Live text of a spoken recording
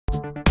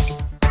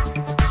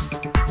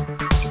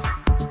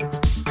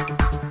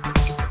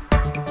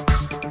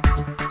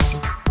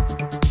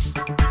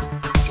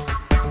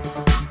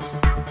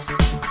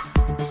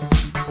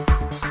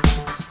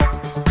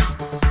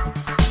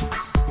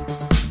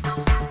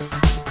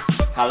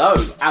Hello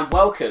and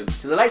welcome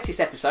to the latest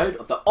episode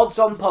of the Odds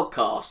On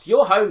podcast,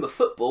 your home of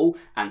football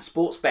and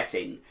sports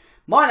betting.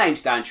 My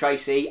name's Dan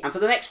Tracy, and for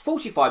the next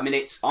 45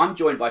 minutes I'm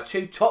joined by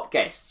two top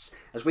guests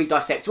as we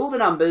dissect all the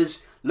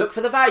numbers, look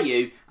for the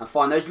value and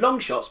find those long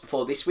shots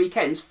before this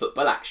weekend's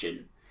football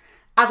action.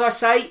 As I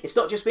say, it's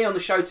not just me on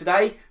the show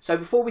today, so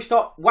before we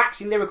start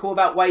waxing lyrical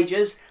about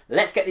wagers,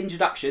 let's get the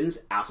introductions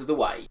out of the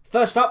way.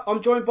 First up,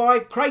 I'm joined by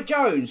Craig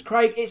Jones.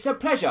 Craig, it's a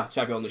pleasure to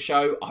have you on the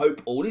show. I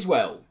hope all is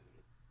well.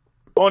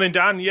 Morning,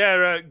 Dan.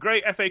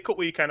 Great FA Cup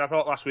weekend, I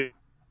thought, last week.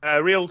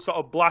 A real sort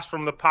of blast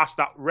from the past,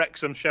 that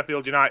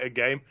Wrexham-Sheffield United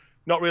game.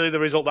 Not really the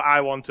result that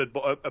I wanted,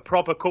 but a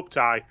proper cup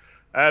tie.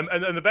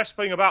 And the best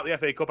thing about the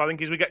FA Cup, I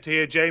think, is we get to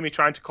hear Jamie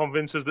trying to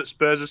convince us that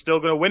Spurs are still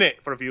going to win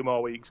it for a few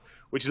more weeks,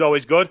 which is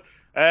always good.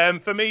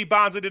 For me,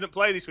 Barnsley didn't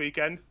play this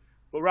weekend,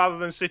 but rather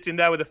than sitting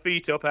there with their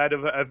feet up ahead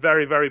of a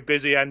very, very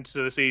busy end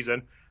to the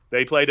season,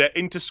 they played an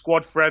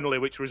inter-squad friendly,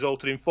 which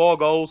resulted in 4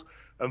 goals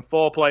and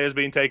 4 players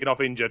being taken off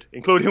injured,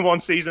 including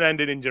one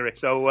season-ending injury.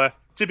 So,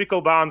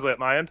 typical Barnsley at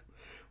my end.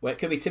 Well, it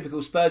could be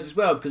typical Spurs as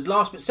well, because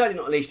last but certainly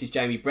not least is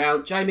Jamie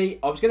Brown. Jamie,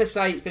 I was going to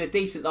say it's been a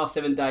decent last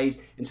 7 days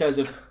in terms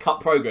of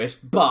cup progress,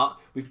 but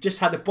we've just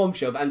had the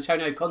bombshell of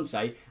Antonio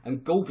Conte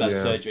and gallbladder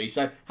surgery.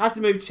 So, has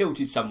the mood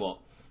tilted somewhat?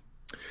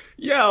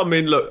 Yeah, I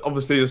mean, look,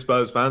 obviously as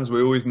Spurs fans,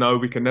 we always know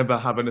we can never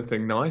have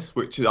anything nice,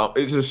 which is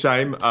it's a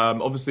shame.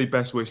 Obviously,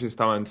 best wishes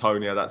to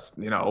Antonio. That's,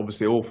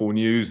 obviously awful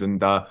news.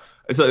 And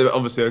it's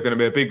obviously going to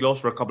be a big loss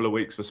for a couple of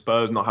weeks for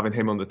Spurs, not having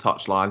him on the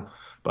touchline.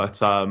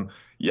 But otherwise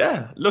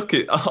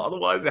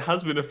it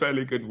has been a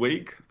fairly good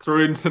week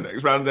through into the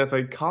next round of the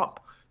FA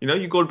Cup.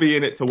 You've got to be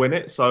in it to win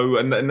it. So,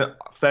 and a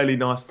fairly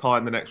nice tie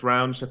in the next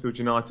round, Sheffield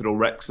United or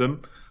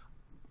Wrexham.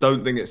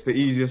 Don't think it's the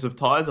easiest of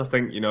ties. I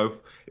think,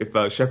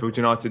 if Sheffield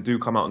United do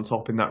come out on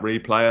top in that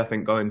replay, I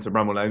think going to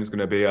Bramall Lane is going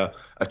to be a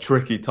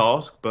tricky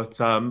task. But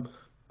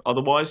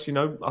otherwise,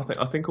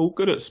 I think all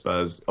good at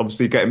Spurs.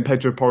 Obviously, getting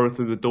Pedro Porro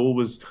through the door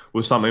was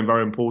something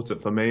very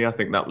important for me. I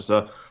think that was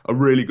a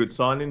really good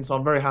signing, so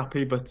I'm very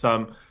happy. But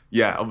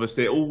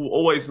obviously, it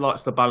always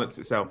likes to balance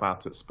itself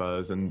out at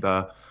Spurs. And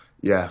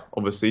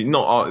obviously,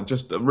 not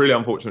just really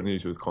unfortunate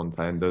news with Conte.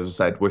 And as I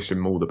said, wish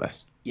him all the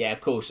best. Yeah,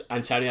 of course,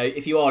 Antonio,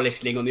 if you are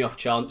listening on the off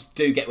chance,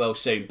 do get well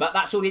soon. But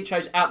that's all the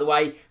intros out the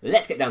way.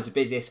 Let's get down to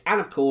business.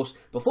 And of course,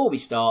 before we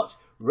start,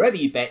 wherever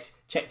you bet,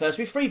 check first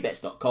with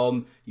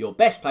freebets.com, your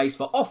best place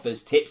for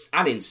offers, tips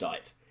and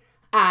insight.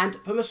 And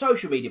from a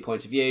social media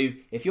point of view,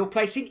 if you're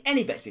placing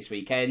any bets this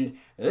weekend,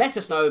 let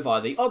us know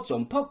via the Odds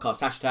On podcast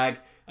hashtag.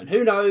 And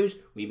who knows,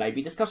 we may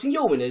be discussing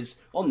your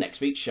winners on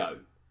next week's show.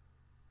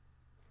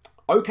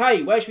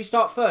 OK, where should we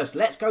start first?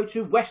 Let's go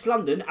to West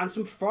London and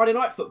some Friday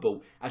night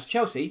football as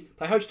Chelsea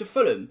play host to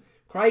Fulham.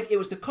 Craig, it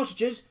was the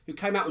Cottagers who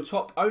came out on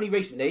top only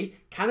recently.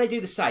 Can they do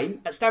the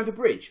same at Stamford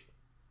Bridge?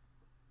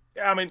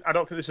 Yeah, I mean, I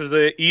don't think this is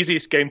the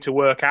easiest game to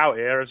work out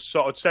here. As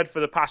sort of said for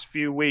the past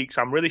few weeks,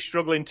 I'm really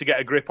struggling to get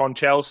a grip on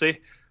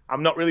Chelsea.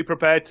 I'm not really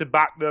prepared to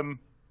back them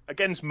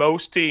against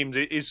most teams.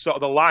 It is sort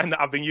of the line that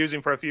I've been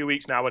using for a few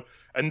weeks now,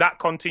 and that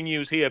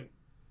continues here,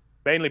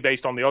 mainly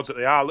based on the odds that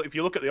they are. If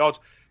you look at the odds,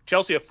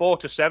 Chelsea are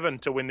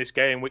 4-7 to win this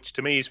game, which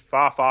to me is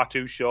far, far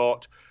too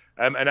short.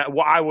 And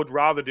what I would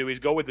rather do is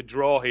go with the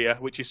draw here,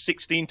 which is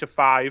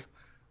 16-5,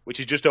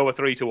 which is just over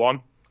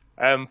 3-1.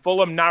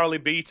 Fulham narrowly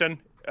beaten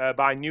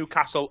by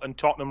Newcastle and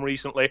Tottenham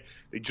recently.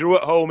 They drew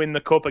at home in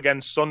the Cup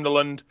against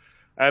Sunderland.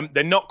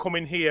 They're not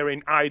coming here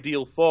in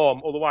ideal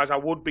form. Otherwise, I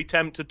would be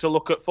tempted to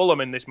look at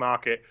Fulham in this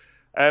market.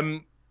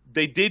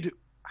 They did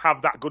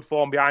have that good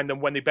form behind them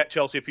when they bet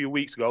Chelsea a few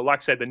weeks ago. Like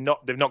I said, they've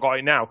not got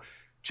it now.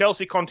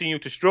 Chelsea continue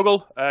to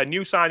struggle.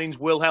 New signings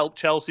will help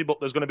Chelsea, but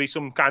there's going to be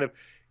some kind of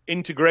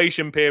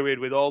integration period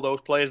with all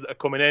those players that are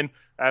coming in.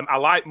 I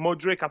like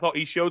Mudryk. I thought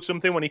he showed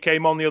something when he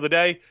came on the other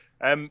day.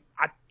 I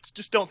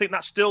just don't think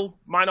that still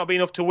might not be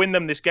enough to win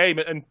them this game,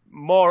 and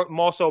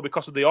more so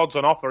because of the odds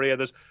on offer here.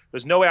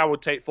 There's no way I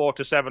would take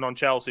 4-7 on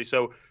Chelsea.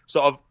 So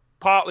sort of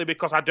partly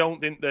because I don't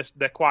think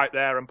they're quite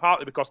there, and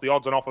partly because the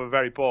odds on offer are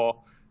very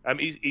poor.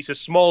 It's a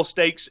small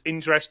stakes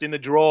interest in the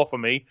draw for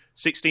me,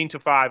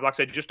 16-5. Like I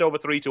said, just over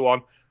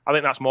 3-1. I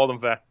think that's more than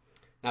fair.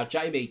 Now,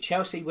 Jamie,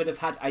 Chelsea would have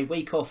had a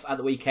week off at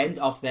the weekend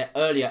after their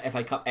earlier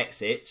FA Cup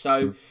exit.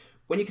 So,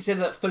 when you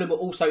consider that Fulham were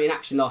also in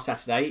action last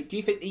Saturday, do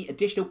you think the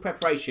additional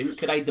preparation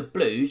could aid the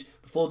Blues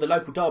before the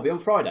local derby on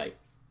Friday?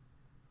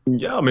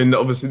 Yeah, I mean,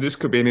 obviously this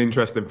could be an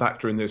interesting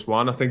factor in this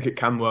one. I think it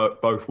can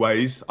work both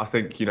ways. I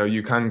think,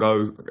 you can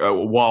go a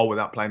while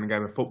without playing a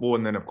game of football,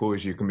 and then, of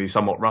course, you can be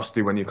somewhat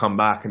rusty when you come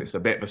back, and it's a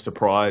bit of a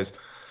surprise.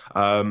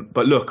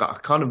 But look, I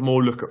kind of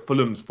more look at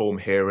Fulham's form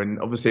here,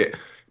 and obviously,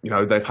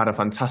 they've had a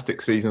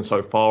fantastic season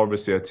so far.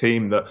 Obviously, a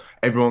team that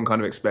everyone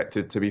kind of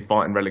expected to be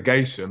fighting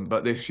relegation,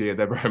 but this year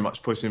they're very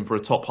much pushing for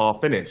a top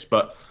half finish.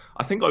 But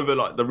I think over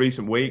the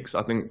recent weeks,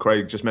 I think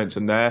Craig just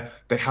mentioned there,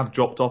 they have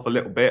dropped off a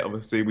little bit.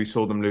 Obviously, we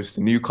saw them lose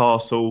to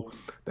Newcastle,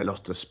 they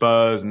lost to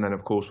Spurs, and then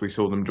of course we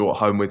saw them draw at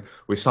home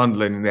with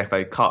Sunderland in the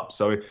FA Cup.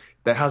 So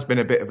there has been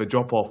a bit of a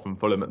drop off from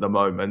Fulham at the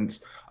moment.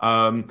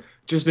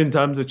 Just in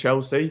terms of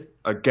Chelsea,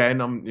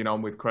 again,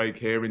 I'm with Craig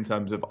here in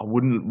terms of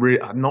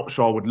I'm not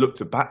sure I would look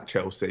to back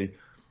Chelsea,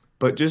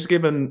 but just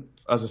given,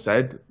 as I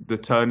said, the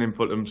turn in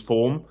Fulham's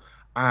form,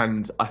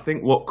 and I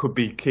think what could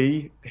be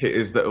key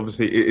is that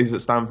obviously it is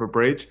at Stamford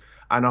Bridge.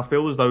 And I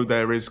feel as though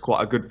there is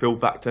quite a good feel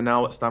factor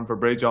now at Stamford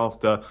Bridge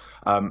after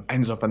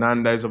Enzo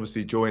Fernandez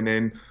obviously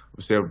joining,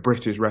 obviously a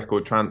British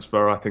record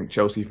transfer. I think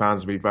Chelsea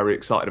fans will be very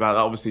excited about that.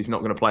 Obviously, he's not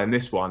going to play in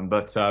this one,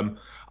 but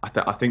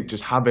I think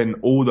just having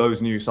all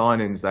those new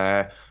signings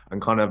there and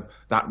kind of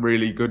that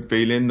really good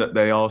feeling that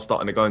they are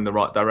starting to go in the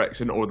right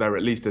direction, or they're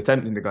at least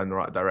attempting to go in the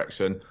right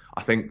direction,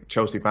 I think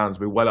Chelsea fans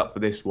will be well up for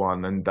this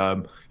one. And,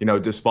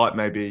 despite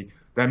maybe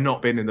them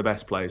not being in the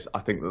best place,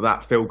 I think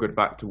that feel-good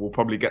factor will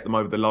probably get them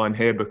over the line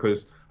here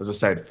because, as I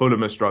said,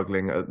 Fulham are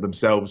struggling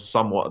themselves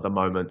somewhat at the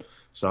moment.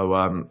 So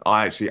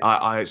I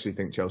actually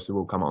think Chelsea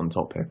will come out on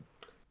top here.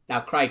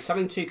 Now, Craig,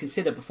 something to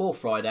consider before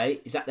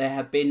Friday is that there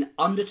have been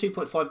under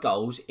 2.5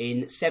 goals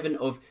in 7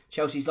 of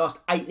Chelsea's last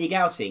 8 league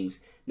outings.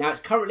 Now, it's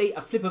currently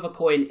a flip of a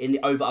coin in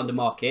the over-under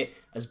market,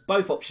 as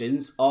both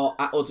options are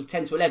at odds of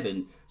 10 to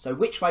 11. So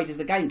which way does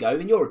the game go,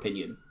 in your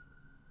opinion?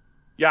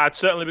 Yeah, I'd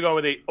certainly be going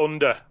with the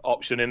under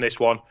option in this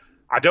one.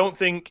 I don't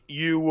think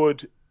you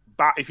would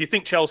back, if you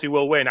think Chelsea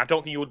will win, I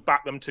don't think you would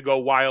back them to go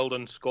wild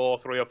and score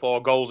 3 or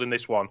 4 goals in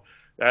this one.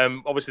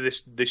 Obviously,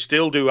 they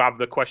still do have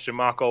the question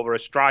mark over a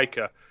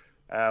striker,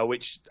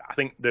 which I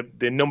think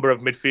the number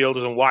of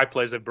midfielders and wide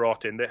players they've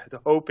brought in, they're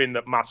hoping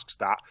that masks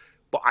that,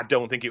 but I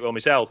don't think it will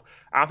myself.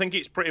 I think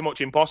it's pretty much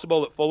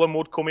impossible that Fulham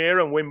would come here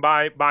and win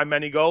by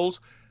many goals.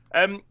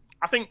 I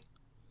think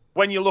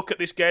when you look at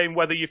this game,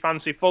 whether you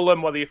fancy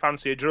Fulham, whether you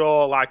fancy a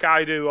draw like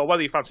I do, or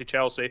whether you fancy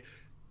Chelsea,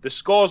 the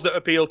scores that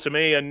appeal to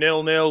me are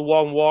 0-0,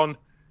 1-1,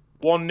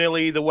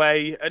 1-0 either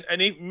way,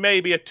 and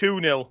maybe a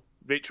 2-0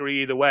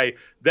 victory either way.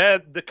 They're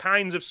the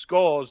kinds of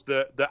scores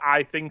that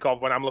I think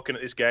of when I'm looking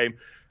at this game,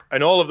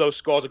 and all of those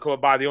scores are covered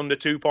by the under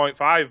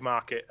 2.5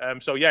 market.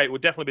 So yeah, it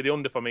would definitely be the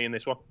under for me in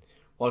this one.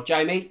 Well,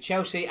 Jamie,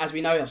 Chelsea, as we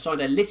know, have signed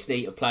a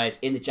litany of players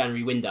in the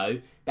January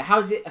window, but how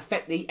does it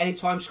affect the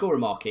anytime scorer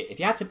market? If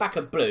you had to back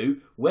a blue,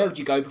 where would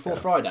you go before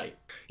Friday?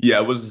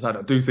 Yeah, as I said,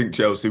 I do think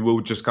Chelsea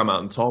will just come out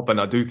on top, and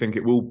I do think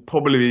it will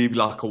probably be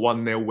like a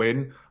 1-0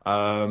 win.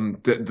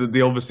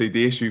 Obviously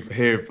the issue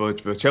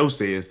for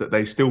Chelsea is that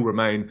they still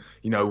remain,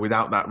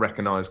 without that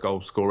recognised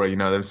goal scorer.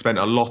 They've spent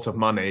a lot of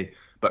money,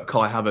 but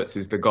Kai Havertz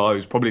is the guy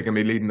who's probably going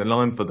to be leading the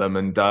line for them,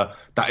 and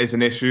that is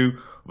an issue.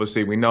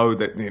 Obviously, we know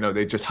that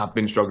they just have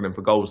been struggling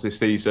for goals this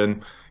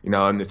season. In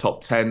the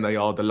top 10, they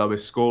are the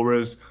lowest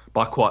scorers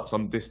by quite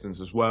some distance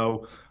as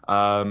well.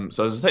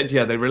 So as I said,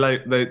 yeah,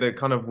 they're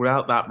kind of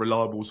without that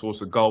reliable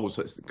source of goals.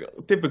 So it's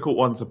a difficult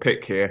one to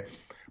pick here,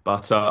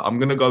 but I'm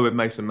going to go with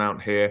Mason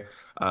Mount here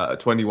at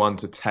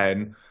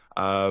 21-10.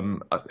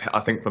 I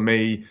think for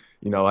me,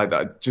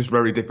 just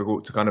very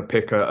difficult to kind of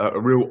pick a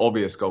real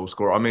obvious goal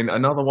scorer. I mean,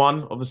 another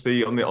one,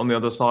 obviously on the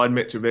other side,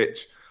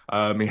 Mitrovic.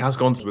 He has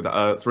gone through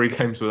 3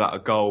 games without a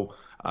goal,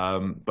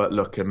 but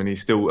look, I mean,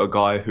 he's still a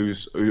guy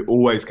who's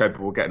always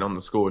capable of getting on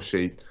the score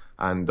sheet,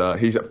 and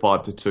he's at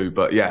 5-2.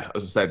 But yeah,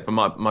 as I said, for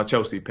my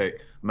Chelsea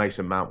pick,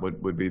 Mason Mount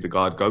would be the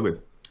guy I'd go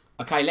with.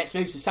 Okay, let's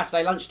move to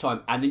Saturday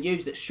lunchtime and the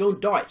news that Sean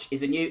Dyche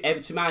is the new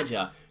Everton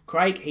manager.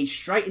 Craig, he's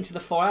straight into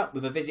the fire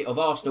with a visit of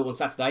Arsenal on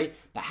Saturday,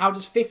 but how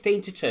does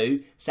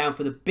 15-2 sound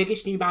for the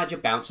biggest new manager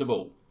bounce of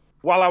all?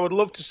 Well, I would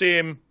love to see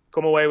him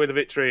come away with a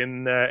victory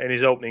in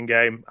his opening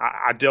game.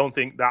 I don't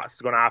think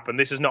that's going to happen.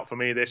 This is not for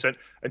me, this. And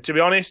to be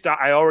honest,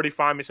 I already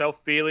find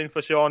myself feeling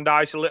for Sean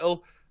Dyche a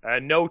little.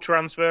 No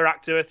transfer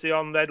activity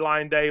on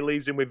deadline day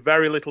leaves him with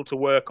very little to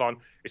work on.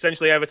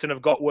 Essentially, Everton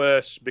have got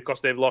worse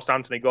because they've lost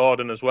Anthony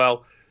Gordon as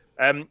well.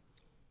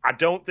 I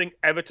don't think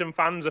Everton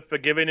fans are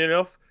forgiving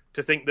enough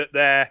to think that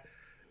their,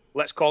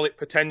 let's call it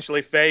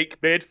potentially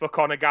fake bid for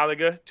Conor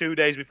Gallagher 2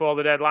 days before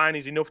the deadline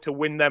is enough to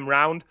win them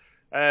round.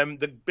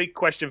 The big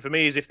question for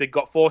me is if they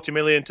got 40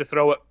 million to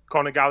throw at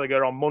Conor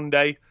Gallagher on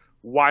Monday,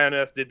 why on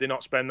earth did they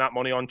not spend that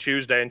money on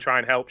Tuesday and try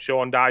and help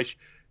Sean Dyche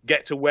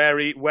get to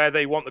where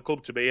they want the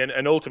club to be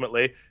and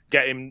ultimately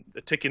get him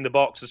ticking the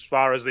box as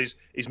far as his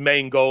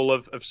main goal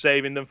of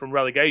saving them from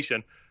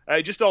relegation?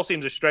 It just all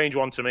seems a strange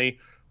one to me.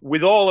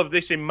 With all of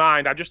this in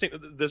mind, I just think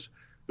that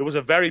there was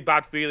a very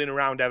bad feeling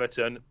around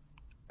Everton,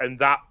 and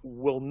that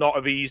will not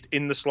have eased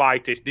in the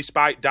slightest,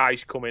 despite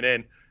Dyche coming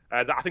in.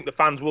 I think the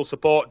fans will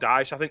support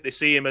Dyche. I think they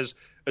see him as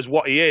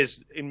what he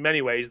is, in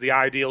many ways, the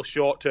ideal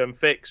short-term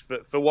fix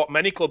for what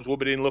many clubs will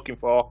be looking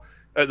for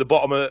at the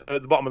bottom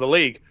of the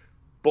league.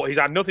 But he's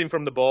had nothing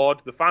from the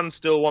board. The fans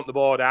still want the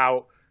board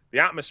out. The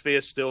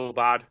atmosphere's still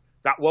bad.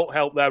 That won't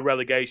help their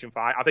relegation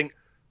fight. I think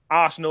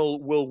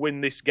Arsenal will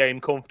win this game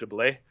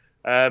comfortably.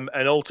 And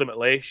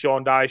ultimately,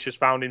 Sean Dyche has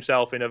found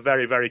himself in a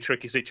very, very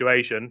tricky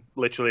situation,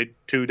 literally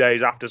 2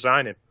 days after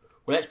signing.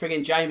 Well, let's bring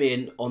in Jamie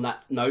in on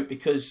that note,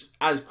 because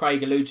as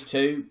Craig alludes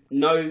to,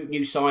 no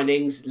new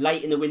signings,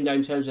 late in the window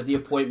in terms of the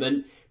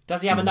appointment.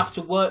 Does he have enough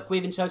to work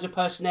with in terms of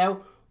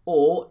personnel,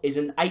 or is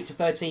an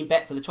 8-13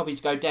 bet for the Toffees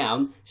to go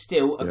down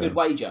still a good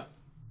wager?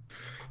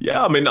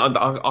 Yeah, I mean,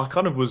 I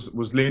kind of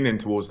was leaning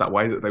towards that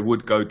way that they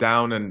would go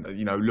down, and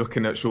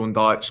looking at Sean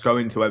Dyche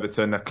going to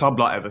Everton, a club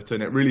like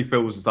Everton, it really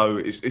feels as though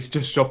it's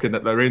just shocking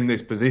that they're in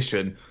this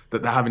position,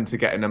 that they're having to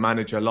get in a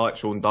manager like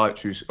Sean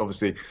Dyche, who's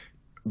obviously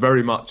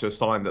very much a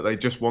sign that they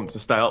just want to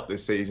stay up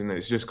this season.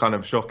 It's just kind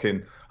of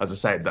shocking, as I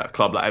said, that a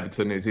club like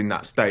Everton is in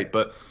that state,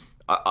 but.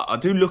 I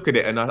do look at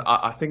it, and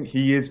I think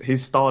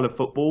his style of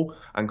football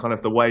and kind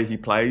of the way he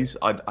plays.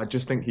 I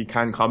just think he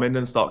can come in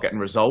and start getting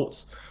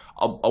results.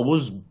 I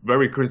was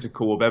very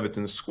critical of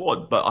Everton's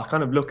squad, but I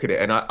kind of look at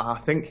it and I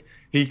think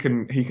he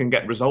can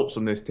get results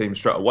from this team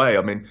straight away.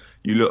 I mean,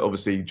 you look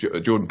obviously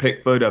Jordan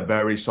Pickford, a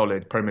very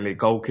solid Premier League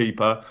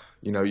goalkeeper.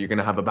 You're going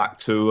to have a back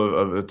two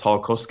of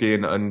Tarkowski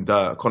and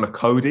Connor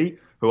Cody,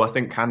 who I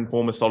think can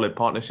form a solid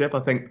partnership.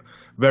 I think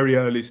very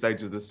early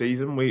stages of the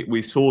season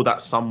we saw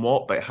that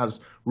somewhat, but it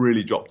has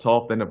really dropped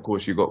off. Then of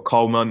course you've got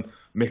Coleman,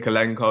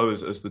 Mikalenko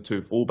as the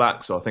two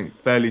fullbacks, so I think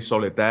fairly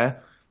solid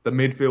there. The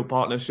midfield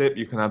partnership,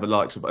 you can have the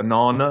likes of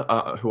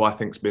Onana, who I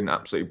think's been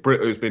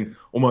who's been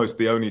almost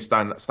the only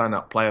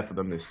stand-up player for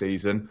them this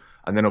season.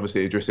 And then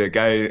obviously Idrissa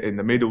Gueye in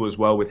the middle as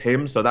well with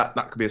him, so that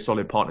could be a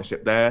solid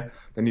partnership there.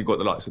 Then you've got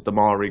the likes of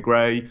Damari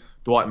Gray,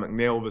 Dwight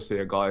McNeil, obviously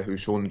a guy who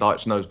Sean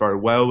Dyche knows very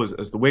well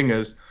as the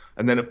wingers.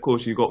 And then of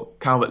course you've got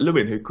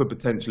Calvert-Lewin, who could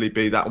potentially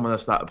be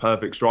almost that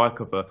perfect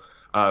striker for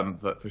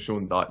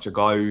Sean Dyche, a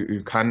guy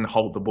who can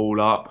hold the ball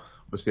up,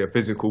 obviously a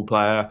physical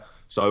player.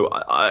 So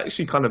I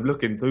actually kind of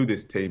looking through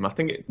this team, I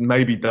think it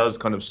maybe does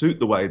kind of suit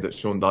the way that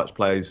Sean Dyche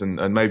plays and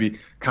maybe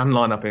can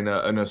line up in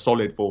a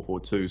solid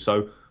 4-4-2.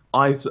 So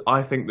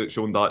I think that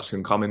Sean Dyche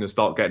can come in and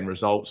start getting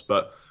results,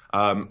 but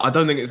I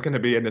don't think it's going to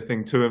be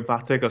anything too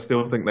emphatic. I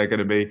still think they're going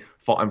to be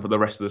fighting for the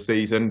rest of the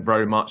season,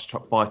 very much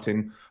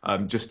fighting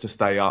just to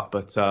stay up.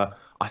 But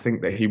I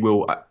think that he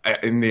will,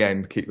 in the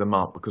end, keep them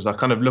up, because I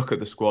kind of look at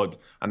the squad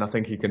and I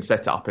think he can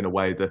set it up in a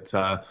way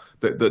that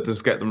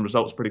does get them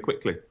results pretty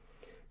quickly.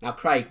 Now,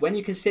 Craig, when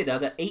you consider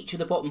that each of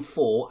the bottom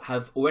four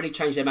have already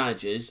changed their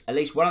managers, at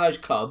least one of those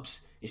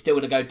clubs is still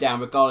going to go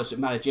down regardless of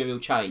managerial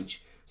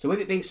change. So with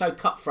it being so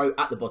cutthroat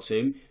at the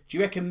bottom, do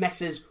you reckon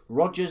Messrs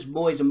Rodgers,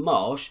 Moyes and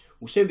Marsh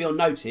will soon be on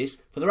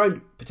notice for their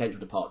own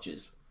potential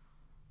departures?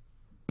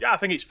 Yeah, I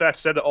think it's fair to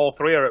say that all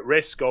three are at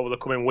risk over the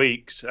coming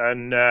weeks,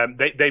 and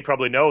they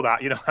probably know that.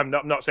 I'm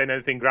not saying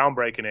anything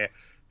groundbreaking here.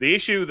 The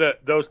issue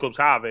that those clubs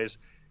have is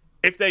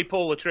if they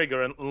pull the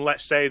trigger and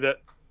let's say that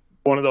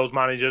one of those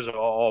managers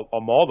or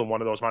more than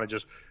one of those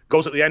managers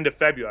goes at the end of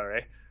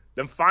February,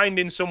 then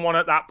finding someone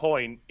at that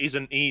point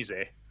isn't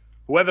easy.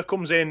 Whoever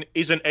comes in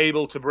isn't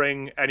able to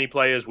bring any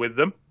players with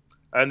them,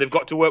 and they've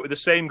got to work with the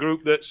same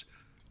group that's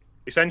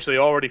essentially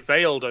already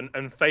failed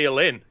and fail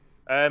in.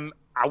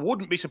 I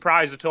wouldn't be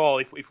surprised at all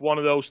if one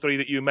of those three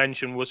that you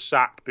mentioned was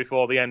sacked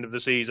before the end of the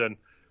season.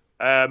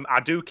 I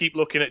do keep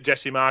looking at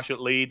Jesse Marsh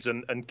at Leeds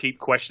and keep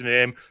questioning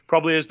him.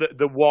 Probably is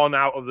the one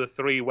out of the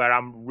three where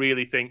I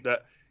really think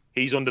that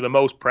he's under the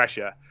most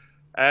pressure.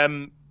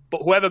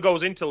 But whoever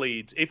goes into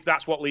Leeds, if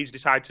that's what Leeds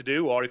decide to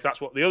do, or if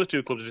that's what the other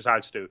two clubs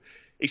decide to do,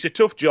 it's a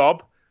tough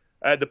job.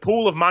 The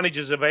pool of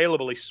managers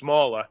available is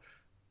smaller.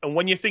 And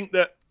when you think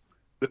that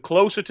the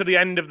closer to the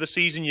end of the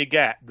season you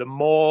get, the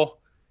more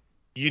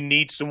you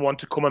need someone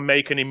to come and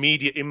make an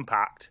immediate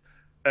impact.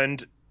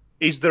 And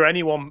is there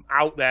anyone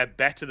out there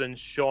better than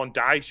Sean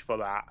Dyche for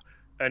that?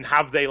 And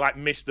have they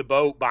missed the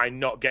boat by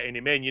not getting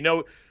him in?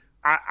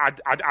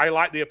 I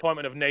like the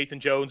appointment of Nathan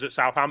Jones at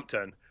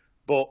Southampton,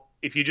 but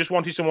if you just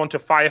wanted someone to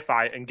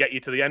firefight and get you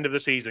to the end of the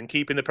season,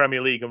 keep in the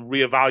Premier League and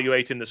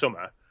reevaluate in the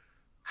summer,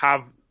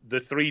 have the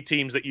three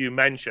teams that you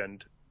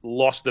mentioned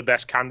lost the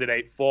best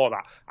candidate for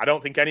that? I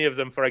don't think any of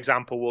them, for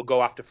example, will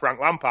go after Frank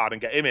Lampard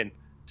and get him in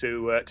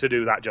to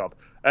do that job.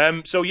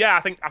 So yeah,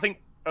 I think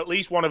at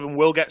least one of them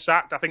will get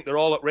sacked. I think they're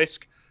all at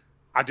risk.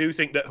 I do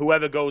think that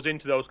whoever goes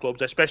into those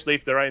clubs, especially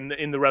if they're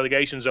in the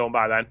relegation zone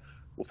by then,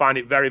 will find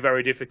it very,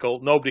 very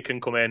difficult. Nobody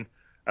can come in.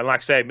 And like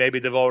I say, maybe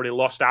they've already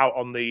lost out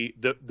on the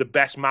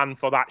best man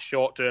for that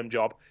short-term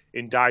job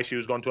in Dyche,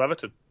 who's gone to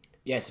Everton.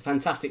 Yeah, it's a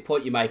fantastic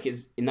point you make.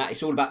 In that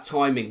it's all about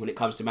timing when it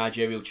comes to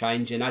managerial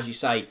change. And as you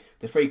say,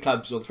 the three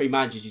clubs or the three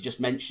managers you just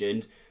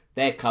mentioned,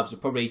 their clubs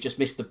have probably just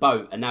missed the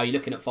boat. And now you're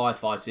looking at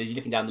firefighters, you're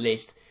looking down the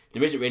list,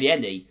 there isn't really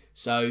any.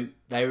 So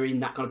they're in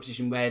that kind of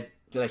position where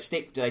do they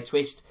stick, do they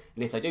twist?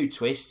 And if they do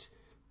twist,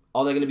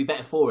 are they going to be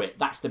better for it?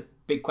 That's the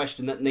big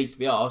question that needs to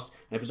be asked.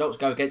 And if results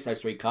go against those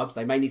three clubs,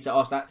 they may need to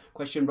ask that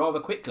question rather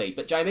quickly.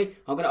 But Jamie,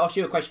 I'm going to ask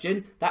you a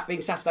question. That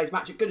being Saturday's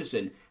match at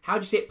Goodison, how do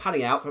you see it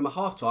panning out from a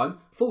half-time,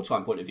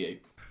 full-time point of view?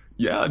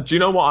 Yeah, do you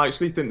know what? I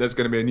actually think there's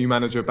going to be a new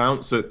manager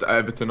bounce at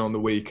Everton on the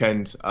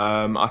weekend.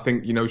 I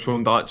think,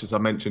 Sean Dyche, as I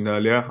mentioned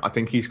earlier, I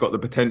think he's got the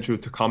potential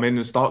to come in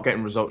and start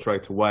getting results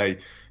right away.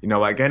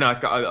 Again,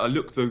 I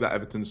look through that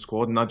Everton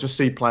squad and I just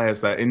see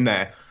players that are in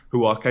there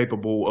who are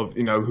capable of,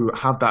 who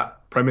have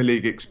that Premier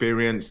League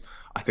experience.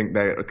 I think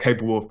they're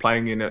capable of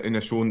playing in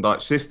a Sean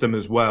Dyche system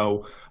as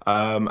well.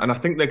 And I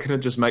think they're going to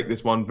just make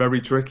this one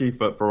very tricky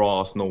for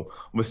Arsenal.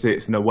 Obviously,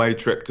 it's an away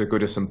trip to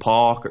Goodison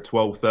Park at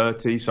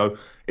 12:30, so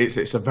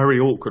it's a very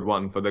awkward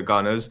one for the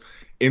Gunners.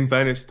 in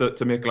fairness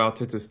to Mikel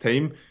Arteta's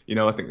team,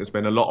 I think there's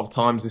been a lot of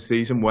times this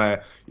season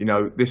where,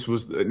 this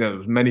was, there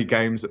was many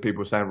games that people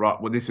were saying, right,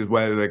 well, this is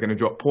where they're going to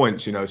drop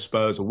points,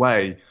 Spurs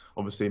away,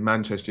 obviously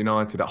Manchester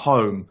United at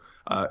home,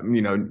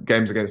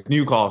 games against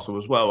Newcastle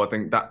as well. I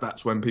think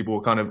that's when people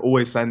were kind of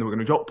always saying they were going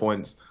to drop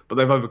points, but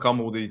they've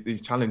overcome all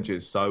these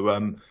challenges. So,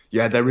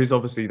 there is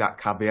obviously that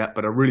caveat,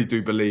 but I really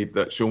do believe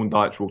that Sean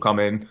Dyche will come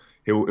in.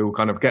 He'll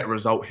kind of get a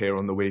result here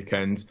on the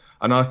weekend.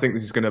 And I think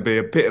this is going to be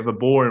a bit of a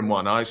boring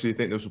one. I actually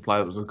think this will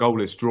play. It was a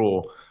goalless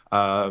draw.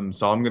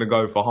 So I'm going to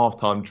go for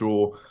half-time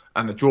draw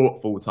and a draw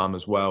at full-time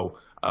as well,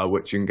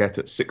 which you can get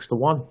at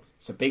 6-1.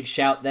 It's a big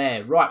shout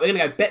there. Right, we're going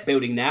to go bet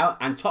building now.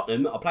 And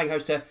Tottenham are playing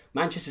host to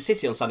Manchester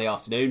City on Sunday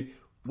afternoon.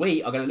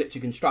 We are going to look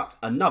to construct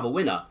another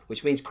winner,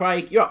 which means,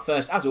 Craig, you're up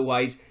first as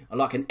always. I'd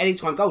like an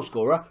anytime goal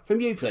scorer from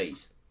you,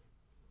 please.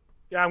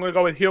 Yeah, I'm going to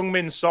go with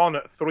Heung-min Son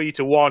at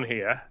 3-1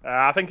 here.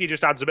 I think he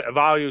just adds a bit of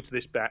value to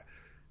this bet.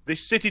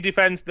 This City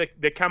defence,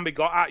 they can be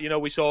got at.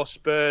 We saw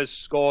Spurs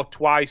score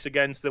twice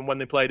against them when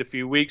they played a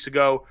few weeks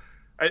ago.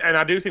 And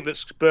I do think that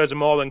Spurs are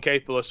more than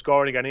capable of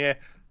scoring again here.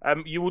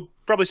 You would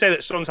probably say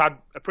that Son's had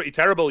a pretty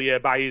terrible year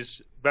by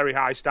his very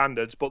high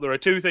standards, but there are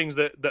two things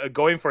that are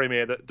going for him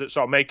here that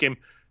sort of make him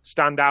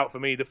stand out for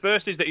me. The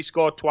first is that he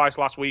scored twice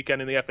last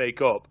weekend in the FA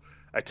Cup.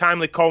 A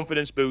timely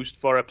confidence boost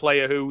for a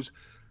player who's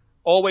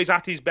always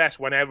at his best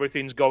when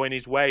everything's going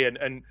his way,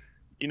 and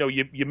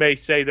you may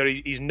say that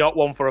he's not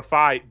one for a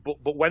fight,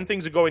 but when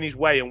things are going his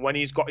way and when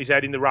he's got his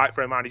head in the right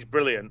frame of mind, he's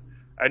brilliant,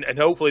 and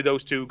hopefully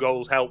those two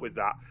goals help with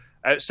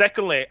that.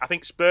 Secondly, I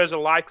think Spurs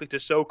are likely to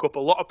soak up a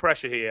lot of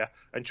pressure here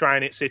and try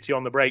and hit City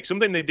on the break,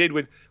 something they did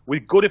with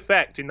good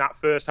effect in that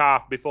first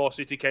half before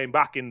City came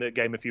back in the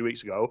game a few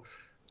weeks ago.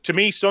 To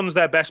me, Son's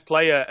their best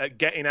player at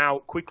getting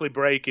out, quickly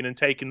breaking and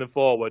taking them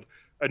forward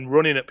and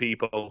running at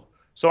people.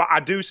 So I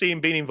do see him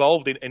being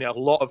involved in a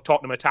lot of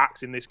Tottenham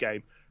attacks in this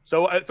game.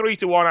 So at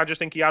 3-1, I just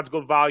think he adds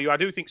good value. I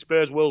do think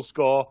Spurs will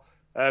score,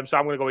 so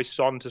I'm going to go with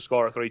Son to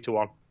score at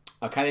 3-1.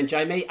 Okay then,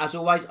 Jamie, as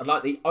always, I'd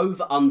like the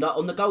over-under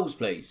on the goals,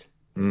 please.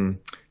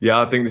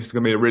 Yeah, I think this is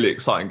going to be a really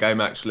exciting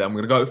game, actually. I'm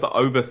going to go for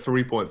over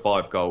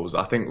 3.5 goals.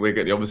 I think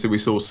obviously we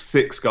saw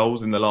 6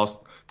 goals in the last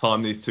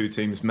time these two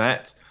teams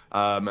met,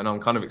 and I'm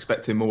kind of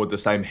expecting more of the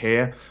same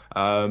here.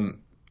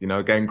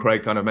 Again,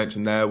 Craig kind of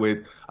mentioned there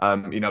with,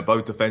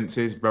 both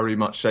defences very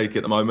much shaky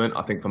at the moment.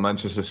 I think for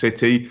Manchester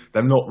City,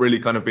 they've not really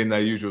kind of been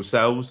their usual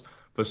selves.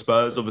 For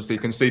Spurs, obviously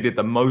conceded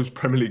the most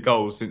Premier League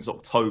goals since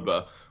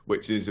October,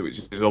 which is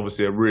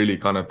obviously a really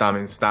kind of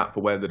damning stat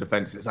for where the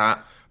defence is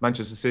at.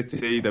 Manchester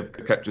City, they've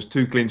kept just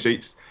 2 clean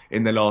sheets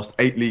in their last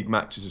 8 league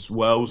matches as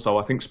well. So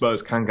I think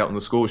Spurs can get on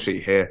the score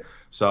sheet here.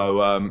 So,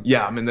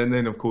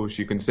 then of course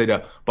you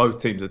consider both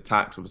teams'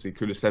 attacks, obviously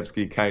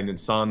Kulusevski, Kane and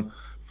Son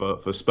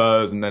for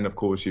Spurs, and then of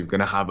course you're going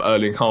to have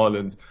Erling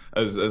Haaland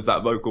as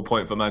that vocal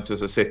point for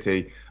Manchester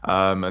City,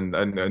 and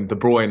De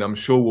Bruyne I'm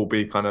sure will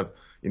be kind of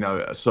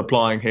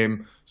supplying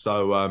him.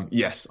 So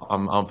yes,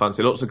 I'm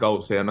fancy lots of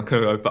goals here, and I'm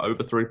going to go for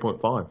over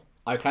 3.5.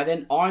 Okay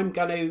then, I'm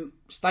going to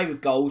stay with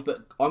goals, but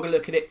I'm going to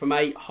look at it from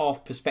a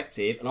half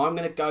perspective, and I'm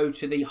going to go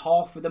to the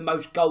half with the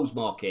most goals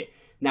market.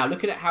 Now,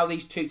 looking at how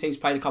these two teams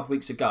played a couple of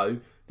weeks ago,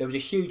 there was a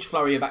huge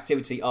flurry of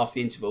activity after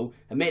the interval.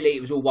 Admittedly,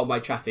 it was all one-way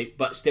traffic,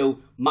 but still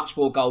much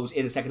more goals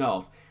in the second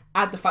half.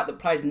 Add the fact that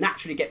players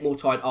naturally get more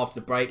tired after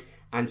the break,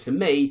 and to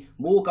me,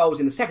 more goals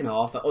in the second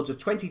half at odds of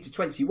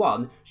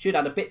 20-21 should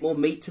add a bit more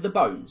meat to the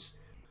bones.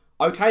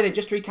 Okay, then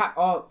just to recap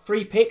our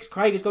 3 picks,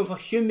 Craig has gone for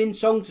Heung-min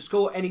Son to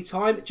score any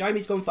time,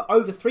 Jamie's gone for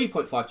over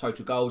 3.5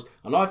 total goals,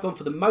 and I've gone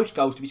for the most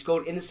goals to be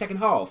scored in the second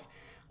half.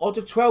 Odds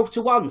of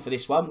 12-1 for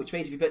this one, which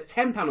means if you put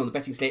 £10 on the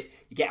betting slip,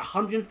 you get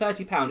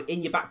 £130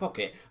 in your back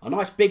pocket. A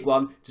nice big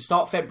one to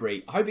start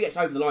February. I hope it gets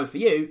over the line for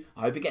you.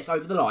 I hope it gets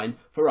over the line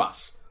for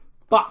us.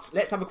 But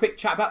let's have a quick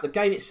chat about the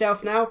game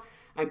itself now.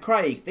 And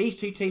Craig, these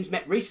two teams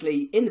met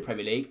recently in the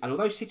Premier League, and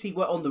although City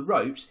were on the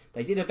ropes,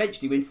 they did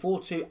eventually win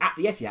 4-2 at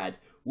the Etihad.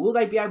 Will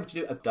they be able to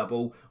do a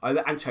double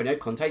over Antonio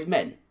Conte's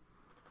men?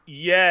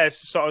 Yes,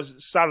 sort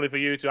of sadly for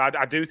you two,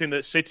 I do think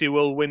that City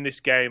will win this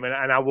game,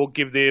 and I will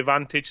give the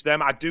advantage to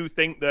them. I do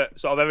think that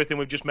sort of everything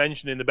we've just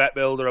mentioned in the bet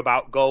builder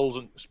about goals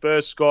and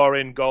Spurs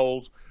scoring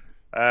goals,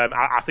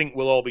 I think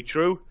will all be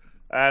true.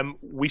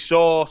 We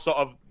saw sort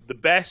of the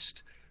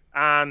best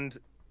and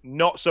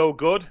not so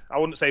good, I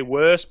wouldn't say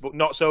worse, but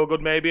not so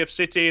good maybe, of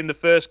City in the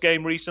first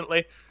game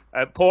recently.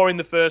 Poor in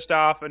the first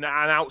half and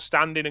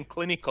outstanding and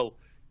clinical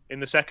in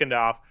the second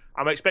half.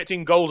 I'm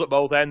expecting goals at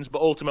both ends,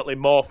 but ultimately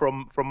more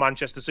from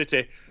Manchester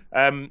City.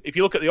 If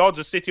you look at the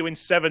odds, City win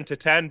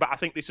 7-10, but I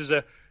think this is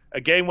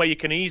a game where you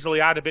can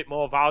easily add a bit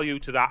more value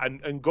to that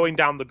and going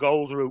down the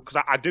goals route,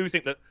 because I do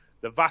think that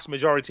the vast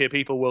majority of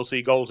people will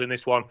see goals in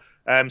this one.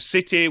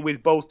 City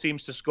with both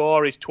teams to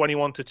score is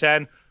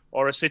 21-10,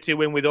 or a City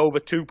win with over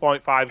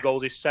 2.5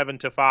 goals is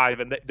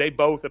 7-5, and they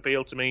both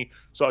appeal to me,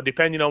 sort of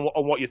depending on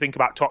what you think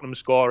about Tottenham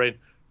scoring.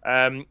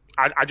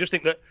 I just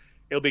think that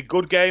it'll be a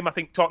good game. I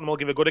think Tottenham will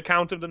give a good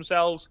account of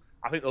themselves.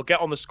 I think they'll get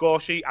on the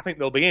score sheet. I think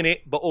they'll be in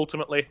it, but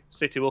ultimately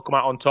City will come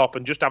out on top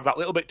and just have that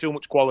little bit too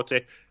much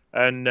quality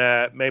and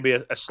maybe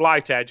a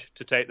slight edge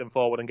to take them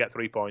forward and get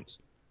 3 points.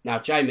 Now,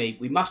 Jamie,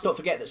 we must not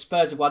forget that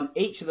Spurs have won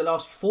each of the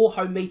last 4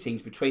 home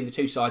meetings between the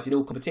two sides in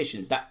all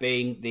competitions, that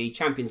being the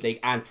Champions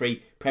League and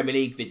 3 Premier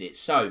League visits.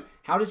 So,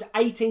 how does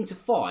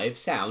 18-5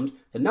 sound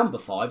for number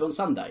 5 on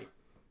Sunday?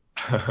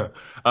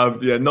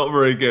 Yeah, not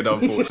very good,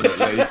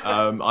 unfortunately.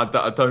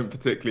 I don't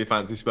particularly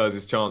fancy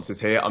Spurs' chances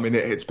here. I mean,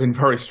 it's been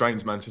very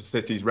strange, Manchester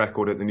City's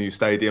record at the new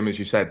stadium. As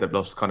you said, they've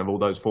lost kind of all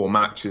those 4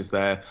 matches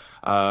there.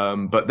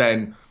 But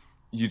then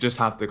you just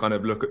have to kind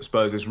of look at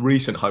Spurs'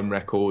 recent home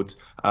records,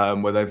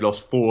 where they've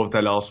lost 4 of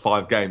their last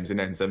 5 games in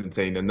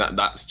N17, and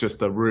that's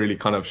just a really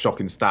kind of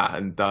shocking stat,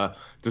 and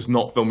does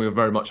not fill me with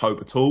very much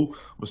hope at all.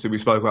 Obviously, we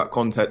spoke about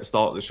Conte at the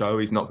start of the show.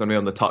 He's not going to be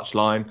on the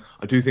touchline.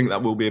 I do think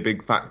that will be a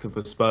big factor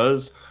for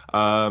Spurs,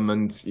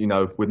 and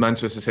with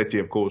Manchester City,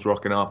 of course,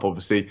 rocking up,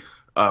 obviously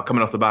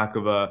coming off the back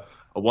of a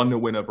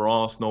 1-0 win over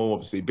Arsenal,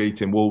 obviously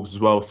beating Wolves as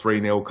well,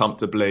 3-0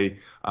 comfortably.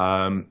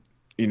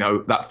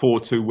 That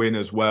 4-2 win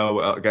as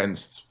well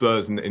against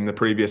Spurs in the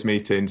previous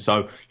meeting.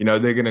 So, they're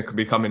going to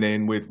be coming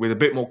in with a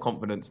bit more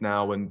confidence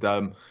now. And,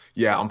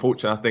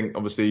 unfortunately, I think,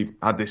 obviously,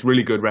 had this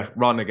really good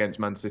run against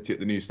Man City at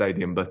the new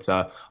stadium. But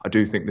I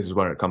do think this is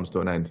where it comes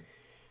to an end.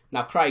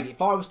 Now, Craig,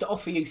 if I was to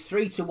offer you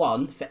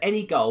 3-1 for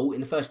any goal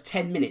in the first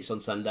 10 minutes on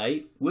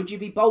Sunday, would you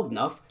be bold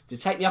enough to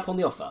take me up on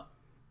the offer?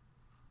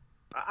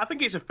 I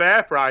think it's a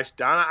fair price,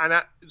 Dan. And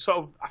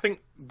I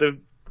think the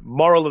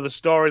moral of the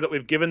story that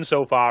we've given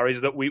so far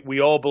is that we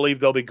all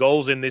believe there'll be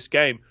goals in this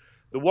game.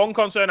 The one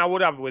concern I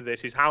would have with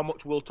this is how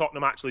much will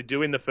Tottenham actually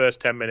do in the first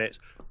 10 minutes?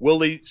 Will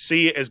they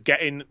see it as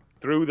getting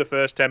through the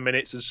first 10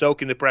 minutes and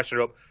soaking the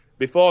pressure up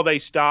before they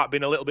start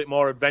being a little bit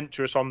more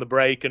adventurous on the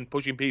break and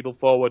pushing people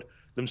forward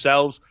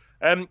themselves?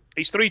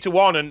 It's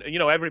 3-1, and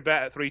every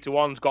bet at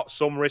 3-1's got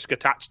some risk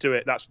attached to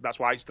it. That's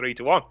why it's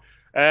 3-1.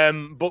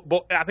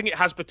 But I think it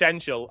has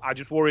potential. I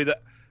just worry that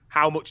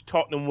how much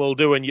Tottenham will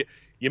do, and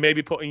you may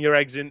be putting your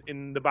eggs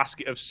in the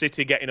basket of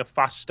City getting a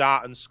fast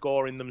start and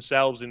scoring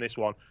themselves in this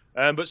one.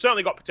 But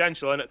certainly got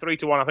potential, and at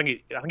 3-1, I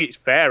think it's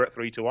fair at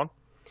 3-1.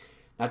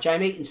 Now,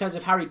 Jamie, in terms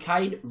of Harry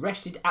Kane,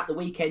 rested at the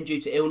weekend due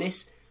to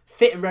illness,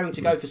 fit and raring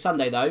to go for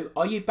Sunday though,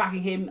 are you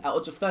backing him at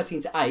odds of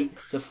 13-8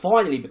 to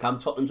finally become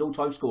Tottenham's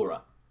all-time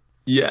scorer?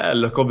 Yeah,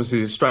 look,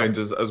 obviously it's strange.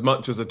 As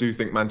much as I do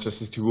think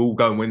Manchester City will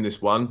go and win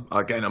this one,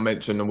 again, I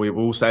mentioned and we've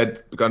all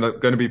said going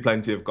to be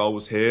plenty of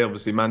goals here.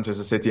 Obviously,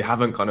 Manchester City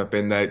haven't kind of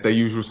been their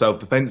usual self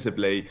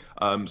defensively.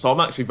 So I'm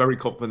actually very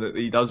confident that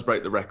he does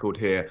break the record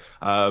here.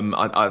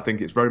 I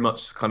think it's very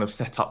much kind of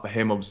set up for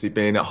him, obviously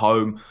being at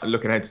home and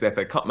looking ahead to the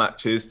FA Cup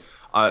matches.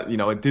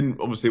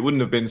 It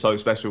wouldn't have been so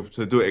special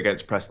to do it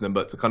against Preston,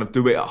 but to kind of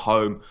do it at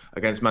home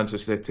against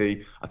Manchester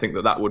City, I think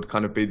that would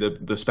kind of be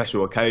the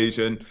special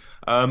occasion.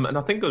 And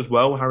I think as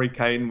well, Harry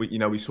Kane,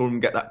 we saw him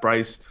get that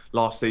brace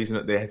last season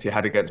at the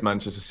Etihad against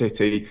Manchester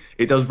City.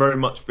 It does very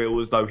much feel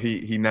as though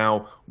he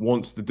now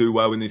wants to do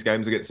well in these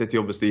games against City.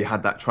 Obviously, he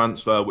had that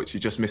transfer, which he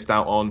just missed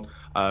out on.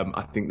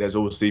 I think there's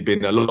obviously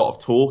been a lot of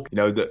talk,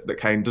 that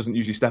Kane doesn't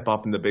usually step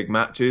up in the big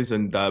matches.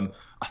 And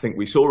I think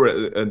we saw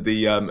it at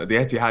the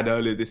Etihad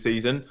earlier this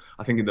season.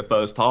 I think in the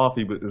first half,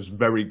 he was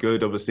very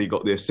good. Obviously,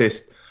 got the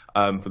assist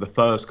for the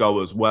first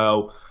goal as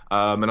well.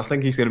 And I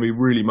think he's going to be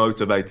really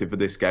motivated for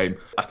this game.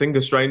 I think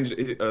a strange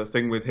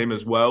thing with him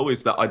as well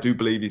is that I do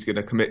believe he's going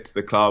to commit to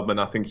the club, and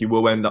I think he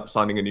will end up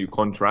signing a new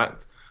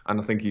contract.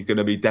 And I think he's going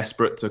to be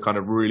desperate to kind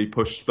of really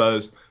push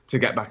Spurs to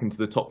get back into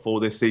the top 4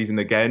 this season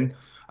again.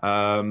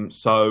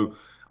 So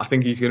I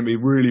think he's going to be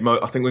really.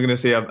 I think we're going to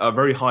see a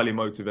very highly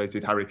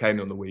motivated Harry Kane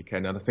on the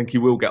weekend, and I think he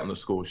will get on the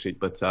score sheet.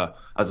 But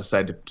as I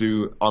said,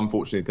 do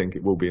unfortunately think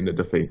it will be in a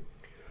defeat.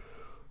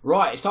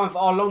 Right, it's time for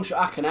our long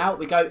shot acca now.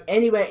 We go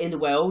anywhere in the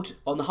world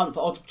on the hunt for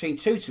odds between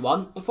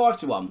 2-1 and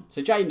 5-1.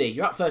 So, Jamie,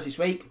 you're up first this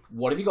week.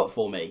 What have you got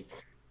for me?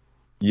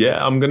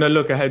 Yeah, I'm going to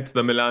look ahead to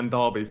the Milan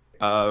derby,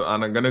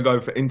 and I'm going to go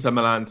for Inter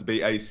Milan to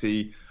beat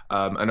AC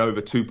and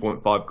over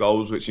 2.5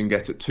 goals, which you can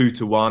get at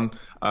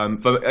 2-1.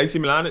 For AC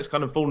Milan, it's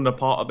kind of fallen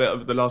apart a bit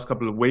over the last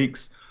couple of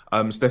weeks.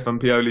 Stefan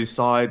Pioli's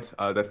side,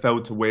 they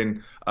failed to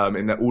win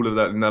in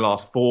their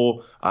last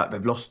 4.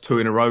 They've lost 2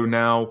 in a row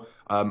now.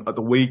 At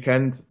the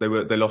weekend, they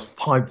lost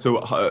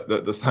 5-2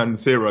 at the San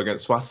Siro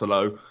against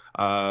Sassuolo.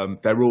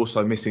 They're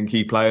also missing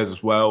key players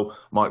as well.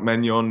 Mike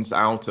Magnon's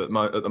out at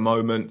the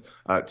moment.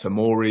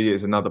 Tomori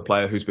is another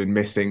player who's been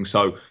missing.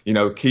 So,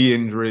 key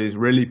injuries,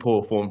 really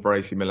poor form for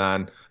AC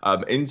Milan.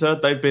 Inter,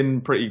 they've been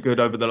pretty good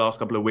over the last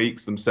couple of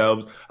weeks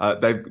themselves.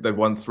 They've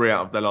won 3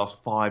 out of their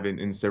last 5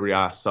 in Serie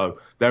A. So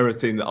they're a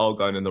team that are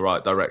going in the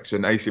right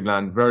direction. AC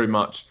Milan very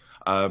much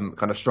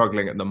kind of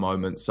struggling at the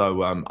moment.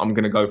 So I'm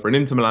going to go for an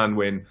Inter Milan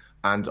win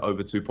and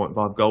over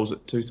 2.5 goals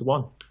at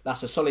 2-1.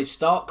 That's a solid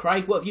start.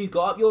 Craig, what have you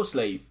got up your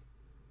sleeve?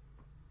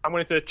 I'm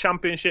going to the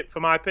Championship for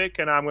my pick,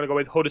 and I'm going to go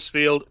with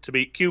Huddersfield to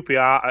beat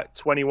QPR at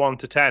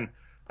 21-10.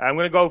 I'm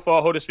going to go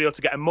for Huddersfield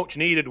to get a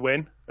much-needed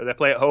win. They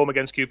play at home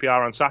against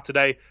QPR on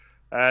Saturday.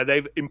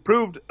 They've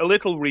improved a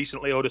little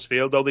recently,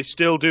 Huddersfield, though they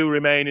still do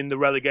remain in the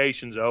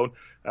relegation zone.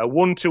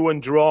 1-2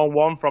 and drawn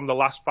 1 from the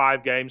last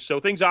 5 games, so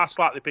things are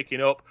slightly picking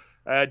up.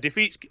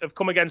 Defeats have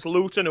come against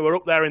Luton, who are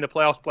up there in the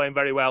playoffs playing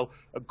very well,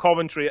 and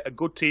Coventry, a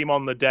good team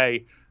on the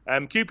day.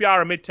 QPR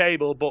are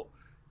mid-table, but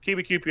key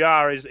with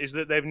QPR is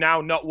that they've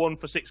now not won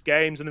for 6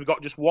 games, and they've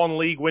got just 1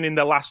 league win in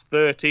their last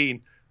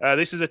 13.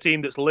 This is a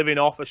team that's living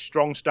off a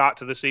strong start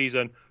to the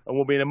season and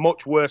will be in a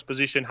much worse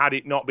position had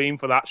it not been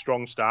for that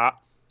strong start.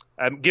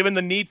 Given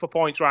the need for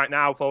points right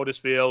now for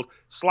Huddersfield,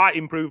 slight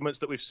improvements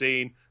that we've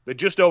seen, they're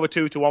just over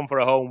 2-1 for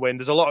a home win.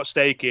 There's a lot at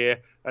stake here,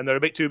 and they're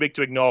a bit too big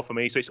to ignore for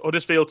me. So it's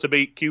Huddersfield to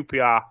beat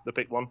QPR, the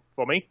pick one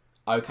for me.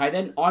 OK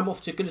then, I'm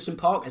off to Goodison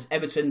Park as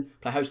Everton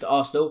play host to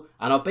Arsenal,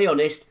 and I'll be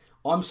honest,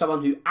 I'm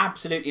someone who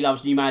absolutely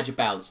loves new manager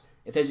bounce.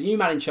 If there's a new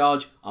man in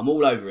charge, I'm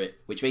all over it,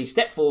 which means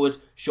step forward,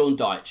 Sean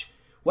Dyche.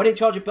 When in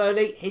charge of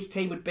Burnley, his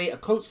team would be a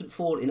constant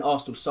thorn in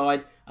Arsenal's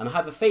side, and I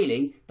have a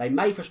feeling they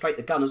may frustrate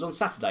the Gunners on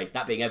Saturday,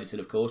 that being Everton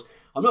of course.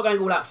 I'm not going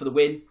all out for the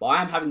win, but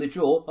I am having the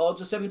draw at odds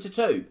of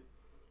 7-2.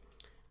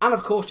 And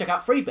of course check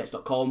out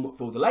freebets.com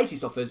for all the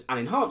latest offers and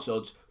enhanced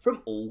odds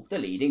from all the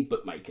leading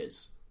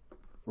bookmakers.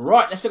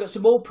 Right, let's look at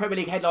some more Premier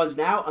League headlines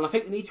now, and I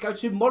think we need to go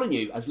to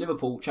Molineux as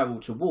Liverpool travel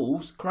to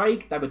Wolves.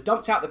 Craig, they were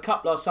dumped out the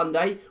cup last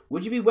Sunday.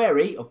 Would you be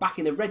wary of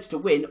backing the Reds to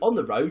win on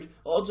the road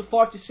at odds of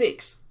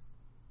 5-6?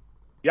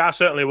 Yeah, I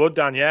certainly would,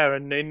 Dan, yeah.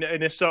 And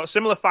in a sort of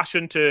similar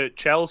fashion to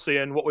Chelsea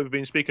and what we've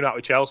been speaking about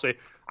with Chelsea,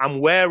 I'm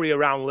wary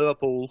around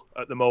Liverpool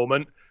at the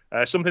moment.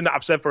 Something that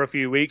I've said for a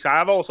few weeks. I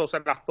have also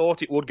said I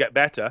thought it would get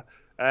better,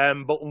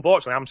 but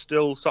unfortunately I'm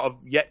still sort of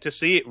yet to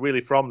see it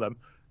really from them.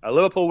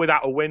 Liverpool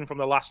without a win from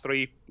the last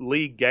 3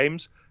 league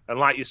games, and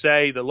like you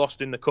say, they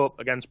lost in the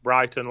Cup against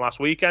Brighton last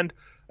weekend.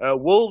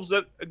 Wolves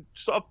are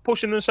sort of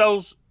pushing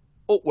themselves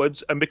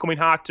upwards and becoming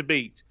hard to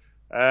beat.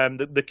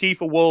 The key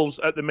for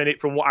Wolves at the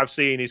minute, from what I've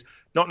seen, is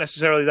not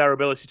necessarily their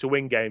ability to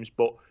win games,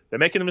 but they're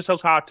making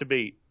themselves hard to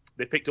beat.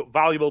 They've picked up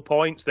valuable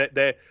points.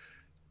 They're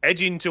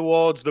edging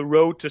towards the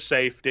road to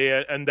safety,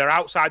 and they're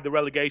outside the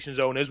relegation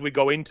zone as we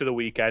go into the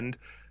weekend.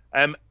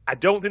 I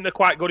don't think they're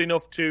quite good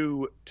enough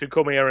to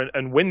come here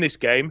and win this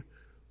game,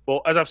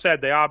 but as I've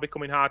said, they are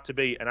becoming hard to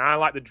beat, and I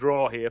like the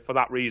draw here for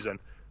that reason.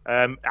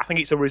 I think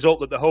it's a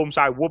result that the home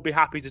side would be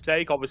happy to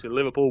take. Obviously,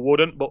 Liverpool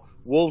wouldn't, but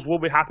Wolves will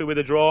be happy with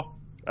a draw.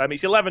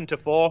 It's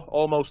 11-4,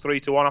 almost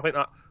 3-1. I think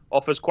that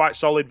offers quite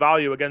solid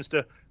value against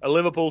a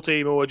Liverpool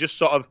team who are just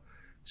sort of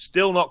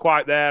still not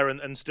quite there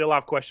and still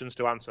have questions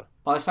to answer.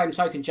 By the same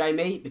token,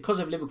 Jamie, because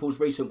of Liverpool's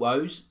recent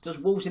woes, does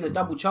Wolves in the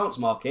double chance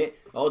market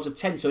at odds of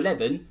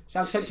 10-11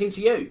 sound tempting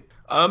to you?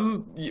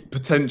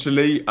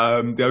 Potentially.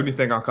 The only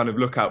thing I kind of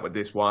look at with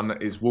this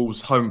one is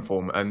Wolves' home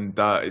form, and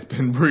it's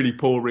been really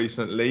poor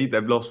recently.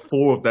 They've lost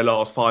 4 of their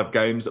last 5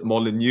 games at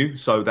Molineux,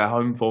 so their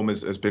home form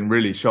has been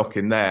really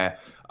shocking there.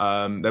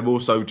 They've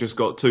also just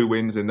got 2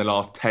 wins in the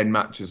last 10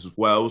 matches as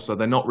well, so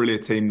they're not really a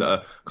team that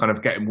are kind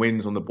of getting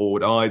wins on the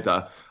board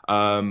either.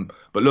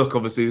 But look,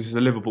 obviously this is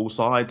a Liverpool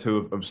side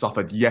who have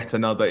suffered yet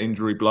another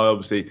injury blow.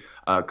 Obviously,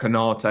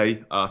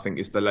 Konate, I think,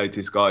 is the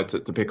latest guy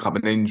to pick up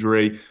an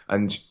injury,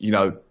 and you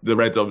know the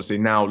Reds obviously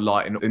now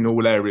light in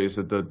all areas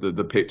of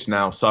the pitch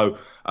now. So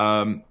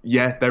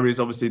yeah, there is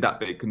obviously that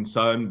big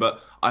concern,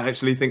 but I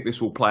actually think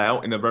this will play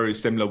out in a very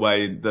similar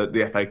way that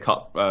the FA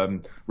Cup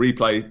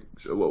replay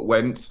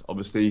went.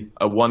 Obviously,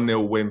 a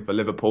 1-0 win for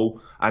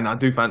Liverpool, and I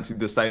do fancy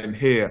the same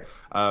here.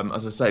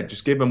 As I said,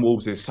 just given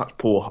Wolves' such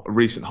poor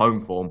recent home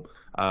form,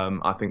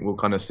 I think we'll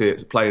kind of see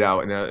it played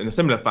out in a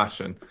similar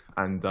fashion,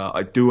 and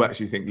I do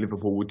actually think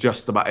Liverpool will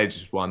just about edge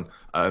this one,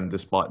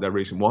 despite their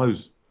recent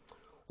woes.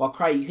 Well,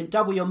 Craig, you can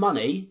double your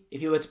money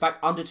if you were to back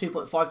under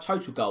 2.5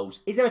 total goals.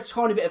 Is there a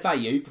tiny bit of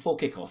value before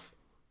kickoff?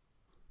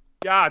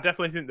 Yeah, I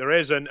definitely think there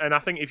is, and I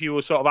think if you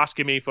were sort of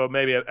asking me for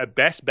maybe a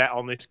best bet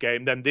on this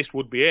game, then this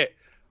would be it.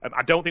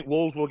 I don't think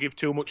Wolves will give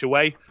too much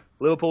away.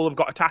 Liverpool have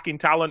got attacking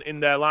talent in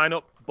their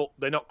lineup, but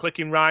they're not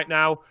clicking right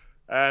now.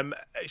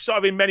 It's sort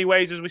of in many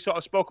ways, as we sort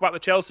of spoke about the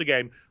Chelsea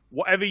game,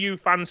 whatever you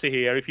fancy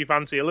here, if you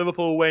fancy a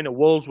Liverpool win, a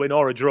Wolves win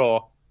or a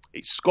draw,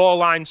 it's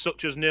scorelines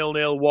such as 0-0,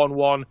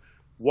 1-1,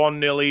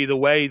 1-0 either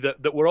way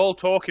that we're all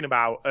talking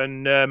about.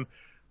 And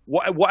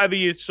whatever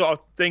you sort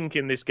of think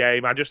in this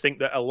game, I just think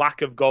that a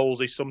lack of goals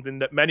is something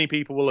that many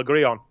people will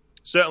agree on.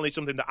 Certainly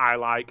something that I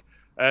like.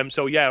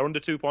 So yeah, under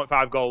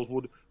 2.5 goals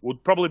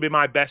would probably be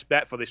my best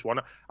bet for this one.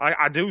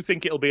 I do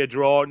think it'll be a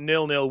draw,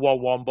 0-0,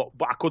 1-1,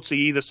 but I could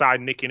see either side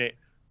nicking it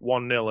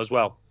 1-0 as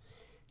well.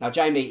 Now,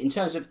 Jamie, in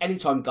terms of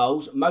anytime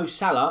goals, Mo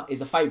Salah is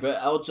the favourite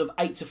at odds of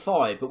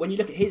 8-5. But when you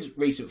look at his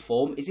recent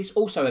form, is this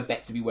also a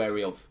bet to be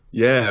wary of?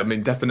 Yeah, I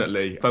mean,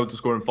 definitely. Failed to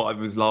score in 5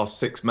 of his last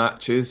 6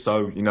 matches.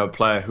 So, you know, a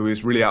player who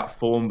is really out of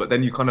form. But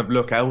then you kind of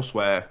look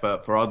elsewhere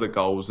for other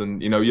goals.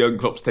 And, you know, Jurgen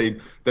Klopp's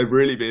team, they've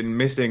really been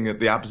missing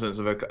the absence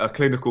of a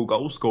clinical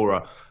goal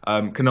scorer.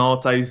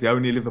 Konate is the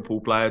only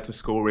Liverpool player to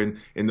score in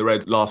the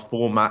Reds' last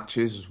 4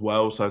 matches as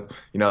well. So,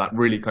 you know, that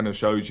really kind of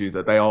shows you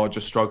that they are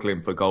just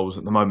struggling for goals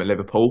at the moment,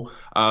 Liverpool.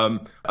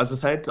 As I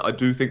said, I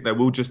do think they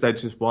will just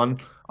edge this one.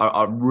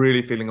 I'm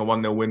really feeling a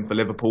 1-0 win for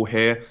Liverpool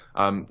here.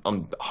 I'm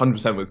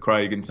 100% with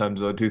Craig in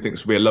terms of I do think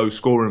this will be a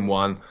low-scoring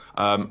one.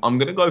 I'm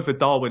going to go for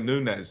Darwin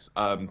Núñez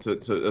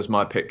as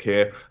my pick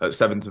here at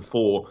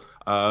 7-4.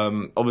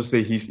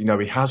 Obviously,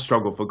 he has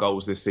struggled for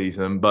goals this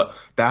season, but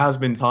there has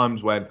been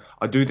times when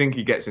I do think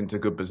he gets into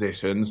good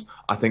positions.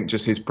 I think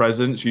just his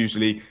presence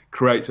usually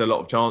creates a lot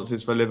of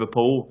chances for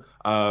Liverpool.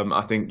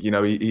 I think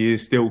he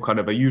is still kind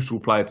of a useful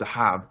player to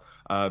have.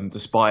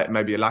 Despite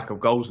maybe a lack of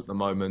goals at the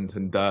moment.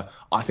 And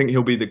I think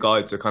he'll be the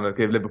guy to kind of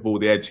give Liverpool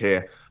the edge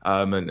here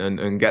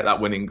and get that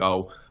winning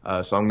goal.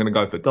 So I'm going to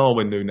go for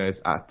Darwin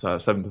Núñez at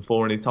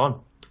 7-4 anytime.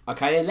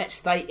 Okay, then let's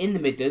stay in the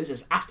Midlands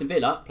as Aston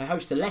Villa play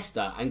host to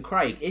Leicester. And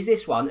Craig, is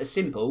this one as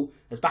simple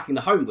as backing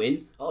the home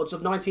win at odds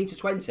of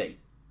 19-20?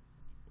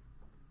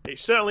 It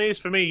certainly is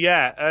for me,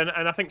 yeah.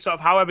 And I think sort of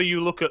however you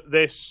look at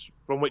this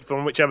from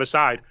whichever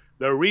side,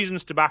 there are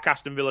reasons to back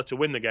Aston Villa to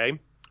win the game.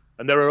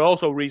 And there are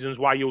also reasons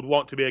why you would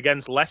want to be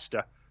against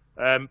Leicester,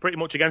 pretty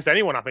much against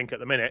anyone, I think, at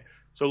the minute.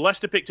 So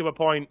Leicester picked up a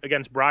point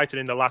against Brighton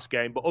in the last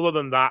game, but other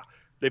than that,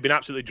 they've been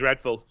absolutely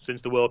dreadful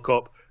since the World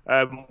Cup.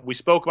 We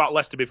spoke about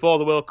Leicester before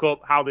the World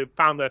Cup, how they've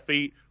found their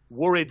feet,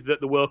 worried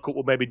that the World Cup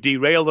will maybe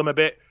derail them a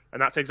bit, and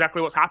that's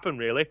exactly what's happened,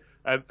 really.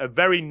 A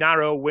very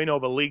narrow win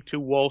over League Two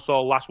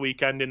Walsall last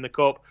weekend in the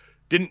Cup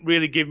didn't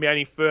really give me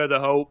any further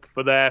hope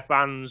for their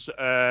fans.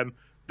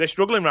 They're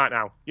struggling right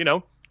now,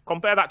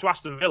 Compare that to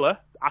Aston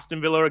Villa.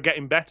 Aston Villa are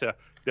getting better.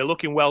 They're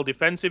looking well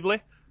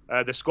defensively.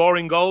 They're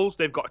scoring goals.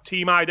 They've got a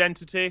team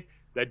identity.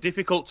 They're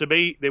difficult to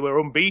beat. They were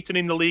unbeaten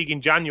in the league in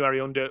January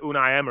under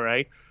Unai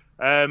Emery.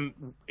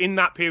 In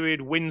that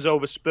period, wins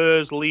over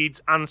Spurs,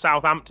 Leeds and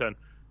Southampton.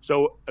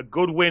 So a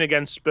good win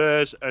against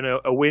Spurs and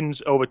a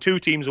wins over two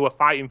teams who are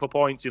fighting for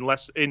points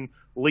in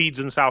Leeds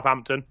and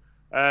Southampton.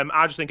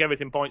 I just think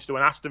everything points to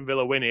an Aston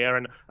Villa win here,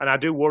 and I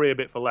do worry a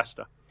bit for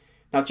Leicester.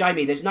 Now,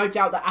 Jamie, there's no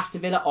doubt that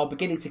Aston Villa are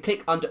beginning to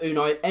click under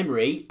Unai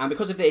Emery, and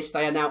because of this,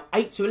 they are now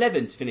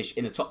 8-11 to finish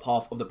in the top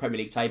half of the Premier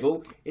League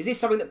table. Is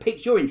this something that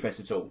piques your interest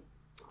at all?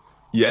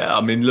 Yeah,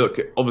 I mean, look,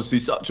 obviously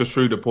such a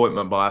shrewd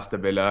appointment by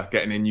Aston Villa,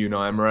 getting in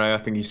Unai Emery. I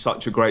think he's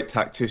such a great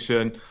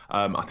tactician.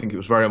 I think it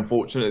was very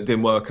unfortunate it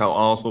didn't work out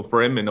Arsenal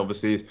for him, and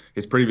obviously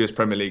his previous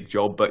Premier League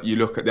job. But you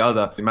look at the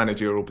other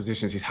managerial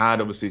positions he's had,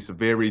 obviously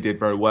Sevilla did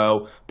very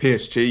well.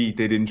 PSG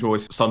did enjoy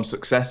some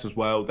success as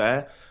well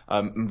there.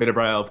 And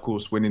Villarreal, of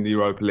course, winning the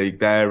Europa League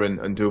there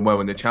and doing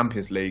well in the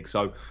Champions League.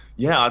 So,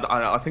 yeah,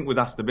 I think with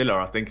Aston Villa,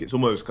 I think it's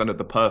almost kind of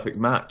the perfect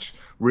match,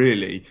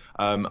 really.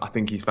 I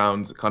think he's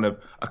found kind of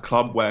a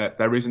club where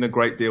there isn't a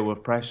great deal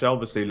of pressure,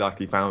 obviously, like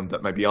he found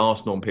at maybe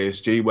Arsenal and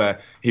PSG, where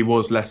he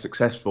was less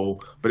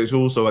successful. But it's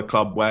also a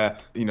club where,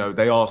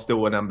 they are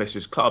still an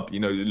ambitious club.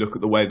 You look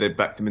at the way they've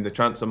backed him in the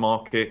transfer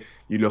market.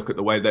 You look at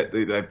the way that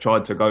they've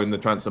tried to go in the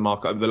transfer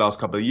market over the last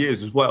couple of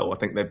years as well. I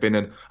think they've been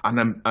an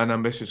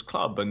ambitious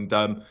club,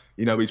 and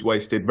he's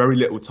wasted very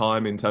little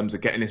time in terms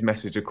of getting his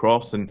message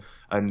across, and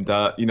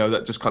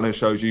that just kind of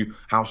shows you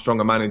how strong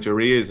a manager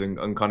he is,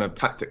 and kind of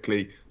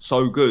tactically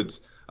so good.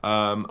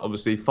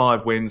 Obviously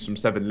 5 wins from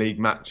 7 league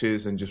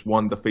matches and just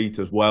 1 defeat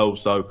as well.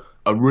 So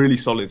a really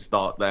solid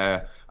start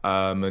there.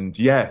 And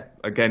yeah,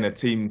 again, a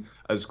team,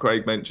 as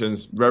Craig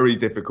mentions, very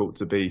difficult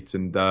to beat,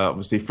 and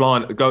obviously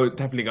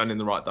definitely going in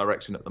the right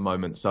direction at the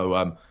moment.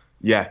 So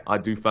yeah, I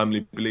do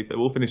firmly believe they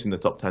will finish in the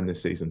top 10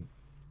 this season.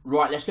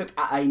 Right, let's look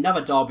at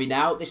another derby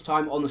now, this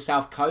time on the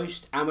south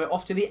coast, and we're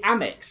off to the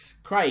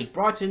Amex. Craig,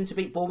 Brighton to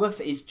beat Bournemouth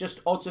is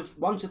just odds of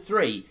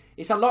 1-3.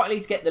 It's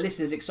unlikely to get the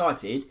listeners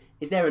excited.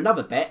 Is there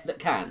another bet that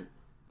can?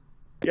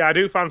 Yeah, I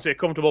do fancy a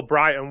comfortable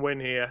Brighton win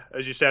here.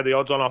 As you said, the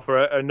odds on offer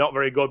are not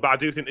very good, but I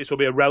do think this will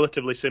be a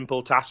relatively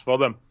simple task for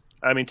them.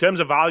 In terms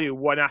of value,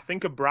 when I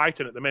think of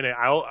Brighton at the minute,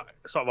 I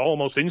sort of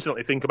almost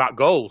instantly think about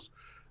goals.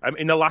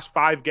 In the last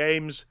 5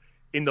 games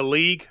in the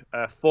league,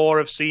 4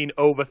 have seen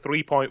over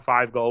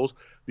 3.5 goals.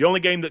 The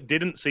only game that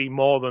didn't see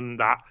more than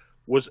that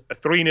was a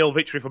 3-0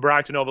 victory for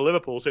Brighton over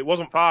Liverpool, so it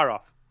wasn't far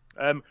off.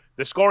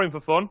 They're scoring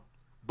for fun,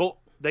 but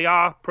they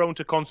are prone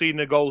to conceding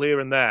a goal here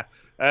and there.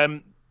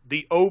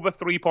 The over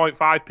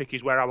 3.5 pick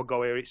is where I would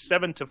go here. It's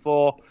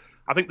 7-4.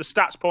 I think the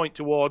stats point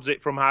towards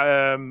it from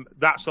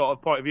that sort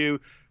of point of view.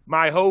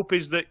 My hope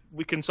is that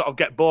we can sort of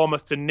get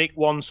Bournemouth to nick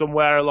one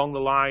somewhere along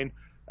the line.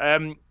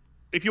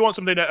 If you want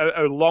something at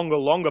a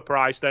longer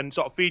price, then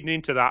sort of feeding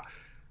into that,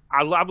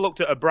 I've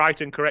looked at a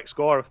Brighton correct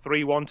score of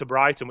 3-1 to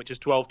Brighton, which is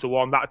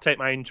 12-1. That would take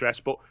my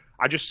interest, but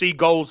I just see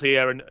goals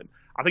here, and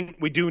I think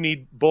we do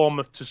need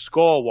Bournemouth to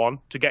score one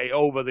to get it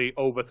over the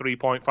over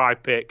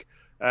 3.5 pick.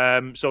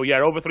 So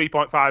yeah, over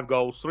 3.5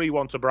 goals,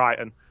 3-1 to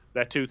Brighton.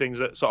 They're 2 things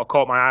that sort of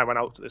caught my eye when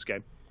I looked at this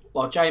game.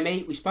 Well,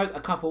 Jamie, we spoke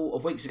a couple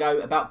of weeks ago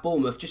about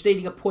Bournemouth just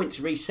needing a point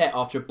to reset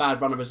after a bad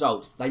run of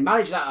results. They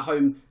managed that at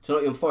home to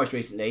Nottingham Forest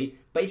recently,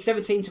 but it's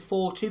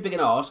 17-4, too big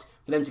an ask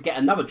for them to get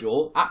another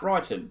draw at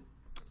Brighton.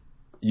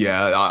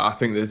 Yeah, I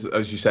think there's,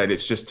 as you said,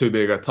 it's just too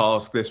big a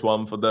task, this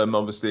one, for them.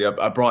 Obviously,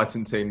 a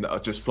Brighton team that are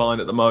just flying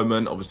at the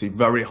moment. Obviously,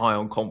 very high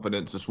on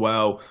confidence as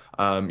well.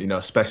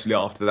 Especially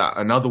after that,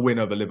 another win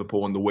over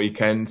Liverpool on the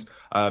weekend.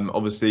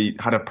 Obviously,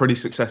 had a pretty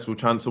successful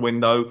transfer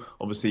window.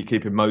 Obviously,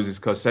 keeping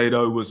Moses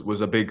Caicedo was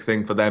a big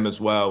thing for them as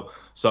well.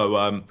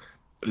 So,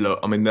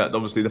 look, I mean,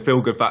 obviously the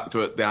feel-good factor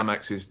at the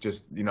Amex is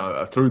just,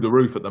 through the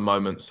roof at the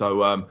moment.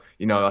 So,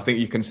 I think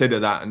you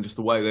consider that, and just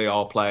the way they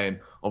are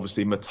playing.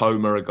 Obviously,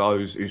 Matoma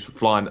goes, who's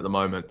flying at the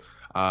moment.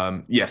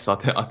 Yes, I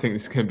think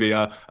this can be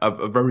a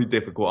very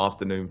difficult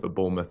afternoon for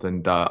Bournemouth,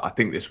 and I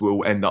think this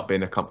will end up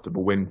being a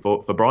comfortable win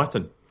for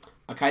Brighton.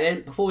 Okay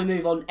then, before we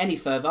move on any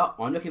further,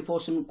 I'm looking for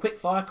some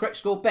quick-fire correct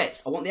score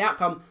bets. I want the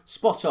outcome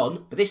spot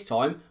on, but this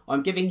time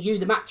I'm giving you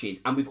the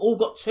matches, and we've all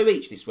got 2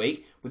 each this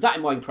week. With that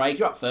in mind, Craig,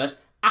 you're up first.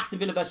 Aston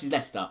Villa versus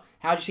Leicester.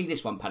 How do you see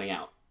this one panning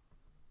out?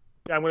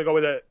 Yeah, I'm going to go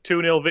with a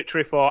 2-0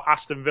 victory for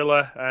Aston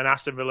Villa, and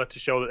Aston Villa to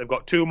show that they've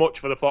got too much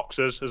for the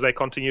Foxes as they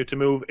continue to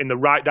move in the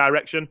right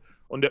direction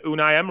under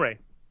Unai Emery.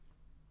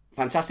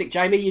 Fantastic.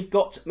 Jamie, you've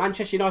got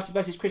Manchester United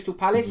versus Crystal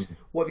Palace.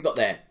 What have you got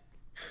there?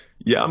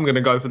 Yeah, I'm going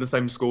to go for the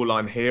same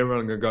scoreline here.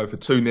 I'm going to go for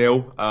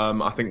 2-0.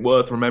 I think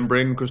worth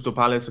remembering, Crystal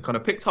Palace have kind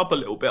of picked up a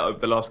little bit over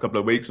the last couple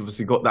of weeks.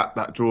 Obviously got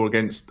that draw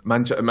against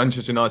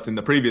Manchester United in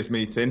the previous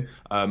meeting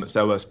at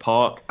Selhurst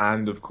Park,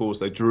 and of course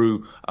they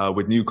drew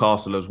with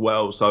Newcastle as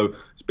well. So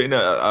it's been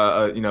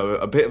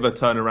a bit of a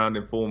turnaround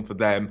in form for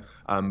them.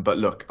 But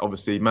look,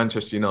 obviously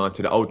Manchester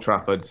United at Old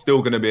Trafford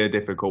still going to be a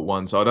difficult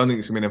one. So I don't think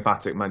it's going to be an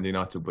emphatic Man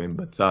United win,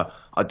 but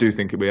I do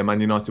think it'll be a Man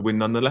United win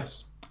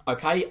nonetheless.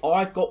 Okay,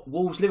 I've got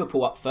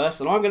Wolves-Liverpool up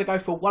first, and I'm going to go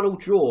for a 1-1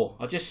 draw.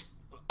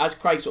 As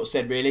Craig sort of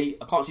said, really,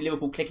 I can't see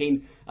Liverpool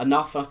clicking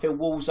enough, and I feel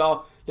Wolves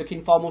are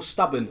looking far more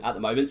stubborn at the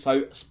moment.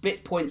 So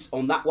split points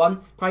on that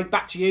one. Craig,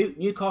 back to you.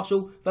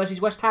 Newcastle versus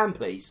West Ham,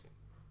 please.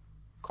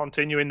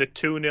 Continuing the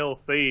 2-0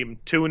 theme,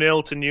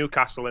 2-0 to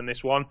Newcastle in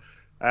this one.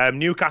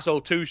 Newcastle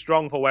too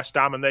strong for West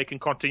Ham, and they can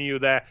continue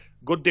their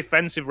good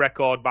defensive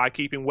record by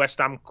keeping West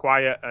Ham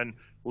quiet and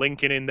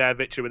linking in their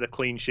victory with a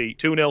clean sheet.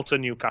 2-0 to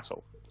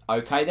Newcastle.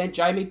 Okay then,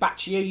 Jamie, back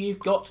to you. You've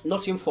got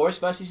Nottingham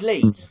Forest versus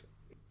Leeds.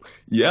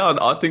 Yeah,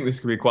 I think this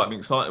could be quite an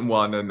exciting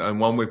one, and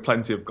one with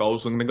plenty of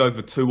goals. I'm going to go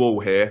for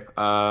 2-2 here.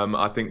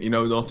 I think,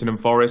 Nottingham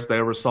Forest,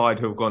 they're a side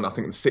who have gone, I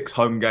think, 6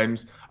 home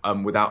games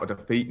without a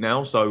defeat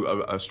now,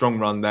 so a strong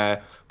run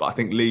there. But I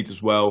think Leeds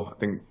as well. I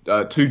think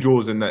 2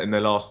 draws in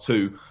their last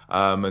 2,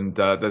 and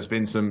there's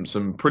been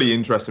some pretty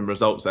interesting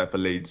results there for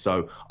Leeds.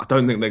 So I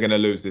don't think they're going to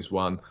lose this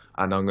one,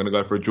 and I'm going to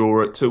go for a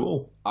draw at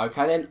 2-2.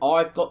 Okay then,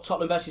 I've got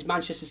Tottenham versus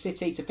Manchester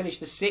City to finish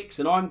the 6th,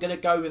 and I'm going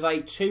to go with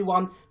a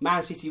 2-1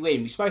 Man City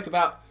win. We spoke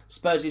about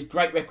Spurs'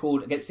 great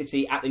record against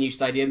City at the new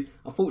stadium.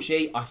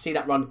 Unfortunately, I see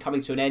that run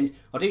coming to an end.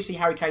 I do see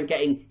Harry Kane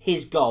getting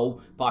his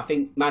goal, but I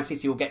think Man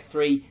City will get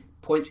 3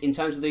 points in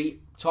terms of the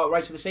title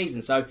race for the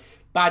season. So,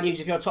 bad news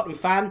if you're a Tottenham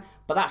fan,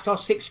 but that's our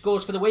 6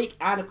 scores for the week.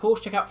 And of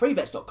course, check out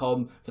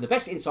freebets.com for the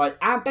best insight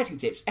and betting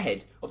tips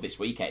ahead of this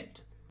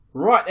weekend.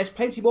 Right, there's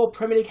plenty more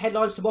Premier League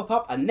headlines to mop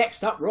up, and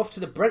next up, we're off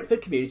to the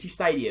Brentford Community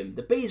Stadium.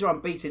 The Bees are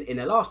unbeaten in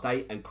their last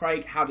 8, and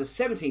Craig, how does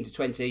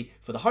 17-20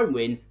 for the home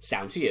win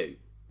sound to you?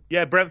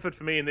 Yeah, Brentford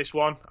for me in this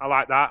one. I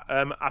like that.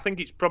 I think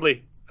it's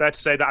probably fair to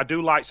say that I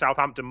do like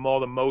Southampton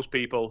more than most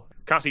people.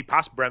 Can't see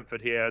past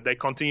Brentford here. They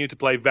continue to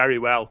play very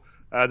well.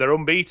 They're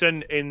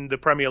unbeaten in the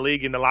Premier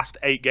League in the last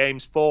 8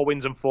 games, 4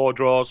 wins and 4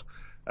 draws.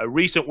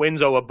 Recent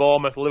wins over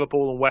Bournemouth,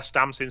 Liverpool and West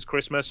Ham since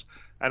Christmas.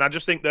 And I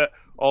just think that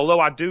although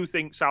I do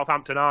think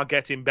Southampton are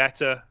getting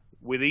better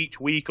with each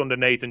week under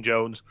Nathan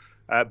Jones,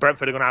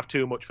 Brentford are going to have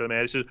too much for them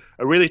here. This is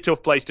a really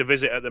tough place to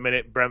visit at the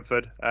minute,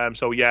 Brentford.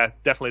 So yeah,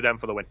 definitely them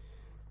for the win.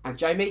 And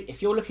Jamie,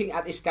 if you're looking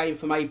at this game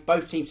from a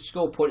both teams to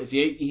score point of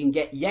view, you can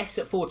get yes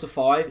at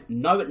 4-5,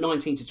 no at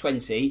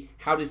 19-20.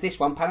 How does this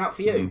one pan out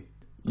for you?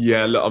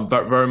 Yeah, look, I'm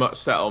very much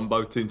set on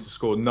both teams to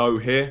score no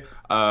here.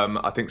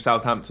 I think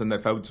Southampton,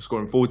 they failed to score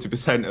in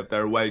 40% of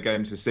their away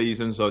games this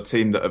season, so a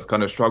team that have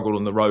kind of struggled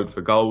on the road for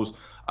goals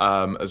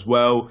as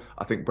well.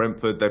 I think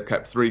Brentford, they've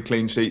kept 3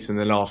 clean sheets in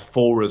their last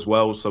 4 as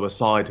well, so a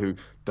side who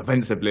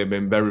defensively have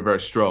been very, very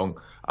strong.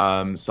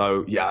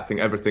 So, yeah, I think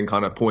everything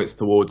kind of points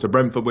towards a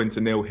Brentford win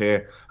to 0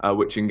 here,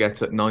 which you can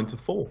get at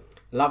 9-4.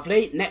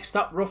 Lovely. Next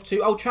up, we're off to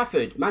Old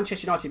Trafford.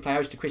 Manchester United play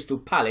host to Crystal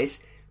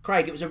Palace.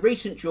 Craig, it was a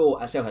recent draw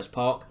at Selhurst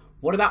Park.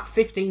 What about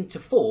 15-4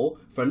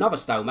 for another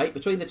stalemate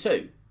between the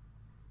two?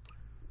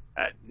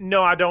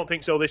 No, I don't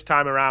think so this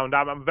time around.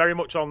 I'm very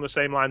much on the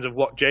same lines of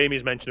what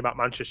Jamie's mentioned about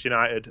Manchester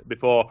United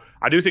before.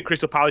 I do think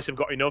Crystal Palace have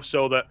got enough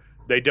so that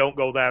they don't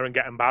go there and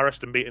get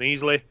embarrassed and beaten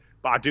easily.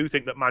 But I do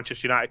think that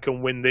Manchester United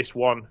can win this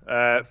one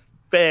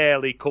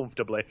fairly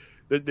comfortably.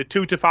 The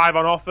 2-5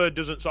 on offer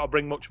doesn't sort of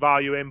bring much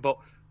value in, but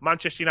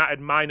Manchester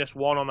United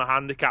 -1 on the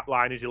handicap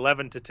line is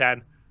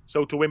 11-10.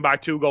 So to win by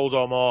 2 goals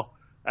or more,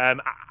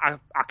 I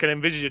can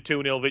envisage a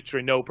 2-0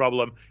 victory, no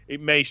problem. It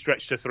may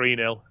stretch to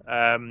 3-0.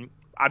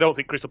 I don't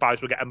think Crystal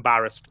Palace will get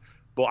embarrassed,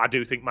 but I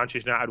do think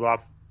Manchester United will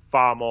have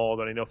far more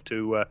than enough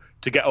to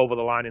get over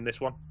the line in this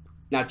one.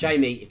 Now,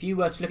 Jamie, if you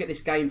were to look at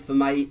this game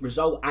from a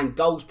result and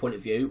goals point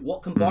of view,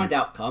 what combined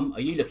outcome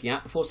are you looking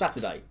at before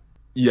Saturday?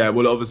 Yeah,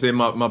 well, obviously, in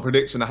my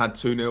prediction, I had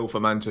 2-0 for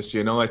Manchester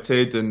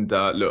United. And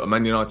look,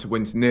 Man United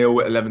wins nil,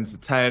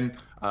 11-10.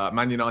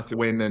 Man United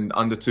win and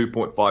under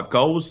 2.5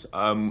 goals.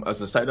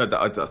 As I said,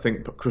 I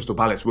think Crystal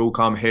Palace will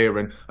come here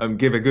and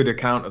give a good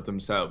account of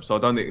themselves. So I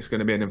don't think it's going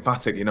to be an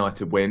emphatic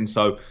United win.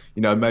 So,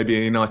 maybe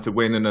a United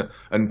win and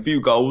a few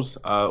goals,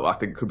 I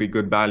think could be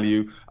good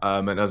value.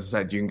 And as I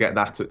said, you can get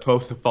that at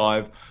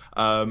 12-5.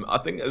 I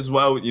think as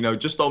well,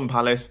 just on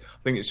Palace,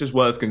 I think it's just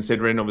worth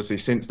considering, obviously,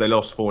 since they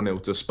lost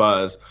 4-0 to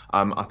Spurs,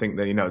 I think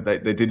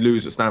they did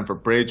lose at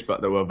Stamford Bridge,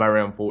 but they were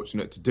very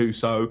unfortunate to do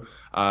so.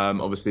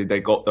 Obviously,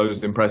 they got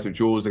those impressive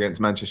draws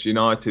against Manchester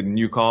United and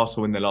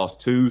Newcastle in their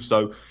last two.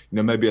 So,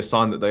 maybe a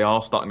sign that they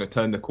are starting to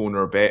turn the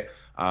corner a bit.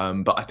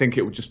 But I think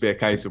it would just be a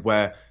case of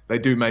where they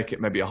do make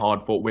it maybe a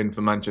hard-fought win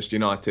for Manchester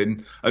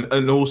United.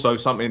 And also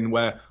something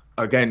where,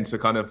 again,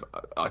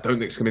 I don't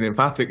think it's going to be an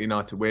emphatic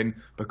United win,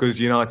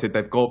 because United,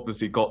 they've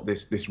obviously got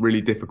this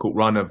really difficult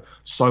run of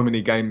so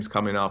many games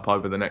coming up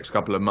over the next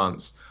couple of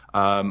months.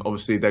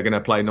 Obviously, they're going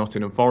to play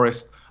Nottingham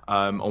Forest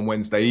on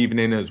Wednesday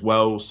evening as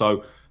well.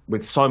 So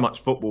with so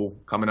much football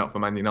coming up for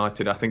Man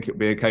United, I think it'll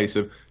be a case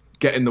of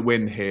getting the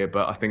win here,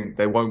 but I think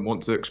they won't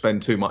want to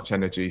expend too much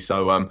energy.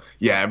 So,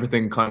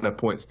 everything kind of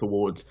points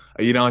towards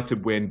a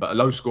United win, but a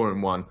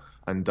low-scoring one.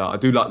 And I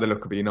do like the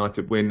look of a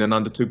United win and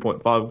under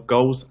 2.5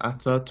 goals at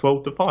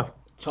 12-5.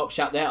 Top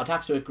shout there, I'd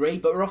have to agree,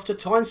 but we're off to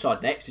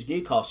Tyneside next, as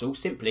Newcastle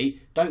simply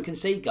don't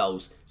concede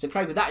goals. So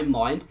Craig, with that in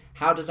mind,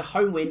 how does a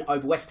home win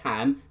over West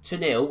Ham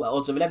 2-0 at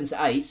odds of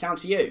 11-8 sound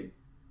to you?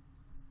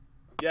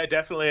 Yeah,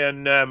 definitely.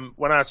 And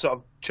when I sort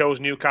of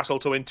chose Newcastle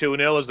to win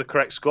 2-0 as the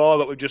correct score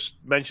that we just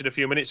mentioned a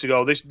few minutes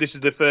ago, this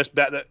is the first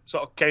bet that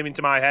sort of came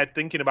into my head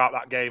thinking about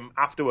that game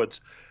afterwards.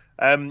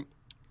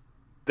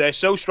 They're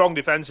so strong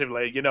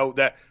defensively,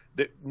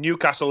 that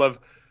Newcastle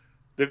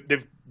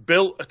they've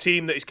built a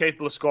team that is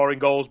capable of scoring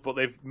goals, but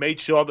they've made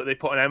sure that they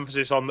put an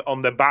emphasis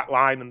on their back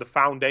line and the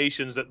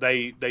foundations that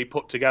they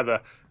put together.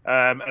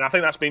 And I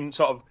think that's been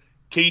sort of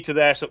key to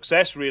their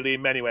success, really,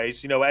 in many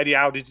ways. Eddie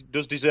Howe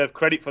does deserve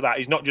credit for that.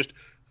 He's not just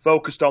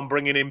focused on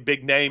bringing in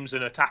big names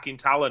and attacking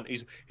talent.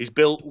 He's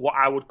built what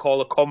I would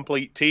call a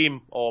complete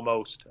team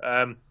almost.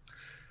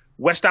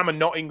 West Ham are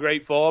not in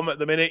great form at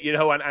the minute, and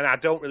I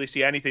don't really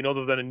see anything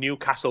other than a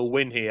Newcastle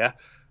win here.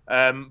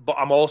 But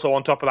I'm also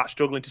on top of that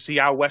struggling to see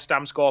how West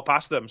Ham score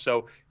past them.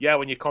 So,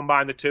 when you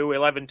combine the two,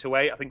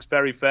 11-8, I think it's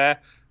very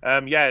fair.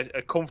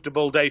 A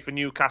comfortable day for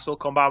Newcastle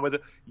combined with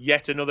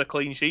yet another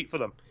clean sheet for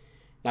them.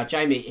 Now,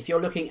 Jamie, if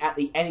you're looking at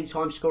the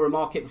anytime scorer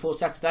market before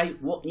Saturday,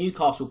 what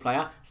Newcastle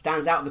player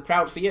stands out of the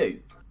crowd for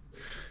you?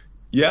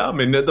 Yeah, I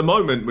mean, at the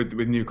moment with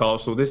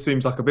Newcastle, this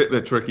seems like a bit of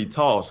a tricky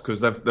task,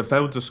 because they've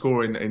failed to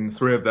score in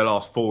 3 of their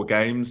last 4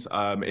 games.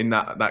 In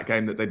that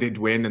game that they did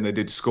win and they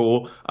did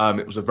score,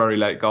 it was a very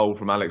late goal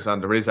from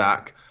Alexander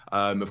Isak.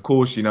 Of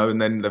course,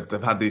 and then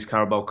they've had these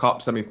Carabao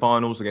Cup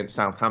semi-finals against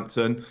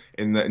Southampton.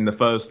 In the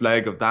first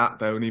leg of that,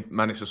 they only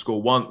managed to score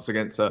once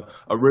against a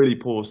really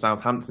poor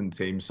Southampton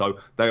team. So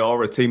they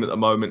are a team at the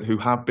moment who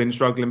have been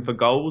struggling for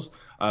goals.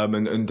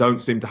 And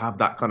don't seem to have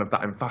that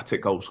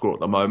emphatic goal scorer at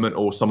the moment,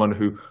 or someone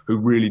who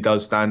really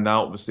does stand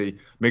out. Obviously,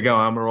 Miguel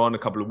Almiron a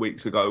couple of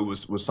weeks ago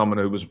was someone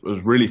who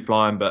was really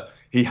flying, but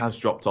he has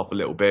dropped off a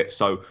little bit.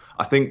 So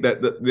I think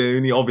that the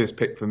only obvious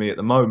pick for me at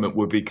the moment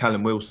would be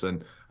Callum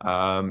Wilson.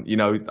 I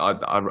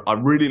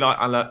really like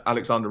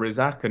Alexander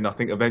Isak, and I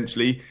think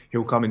eventually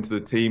he'll come into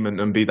the team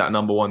and be that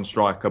number one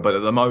striker. But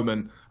at the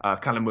moment,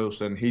 Callum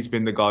Wilson, he's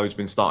been the guy who's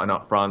been starting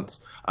up front.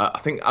 I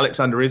think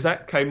Alexander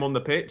Isak came on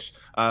the pitch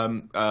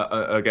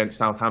against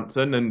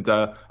Southampton and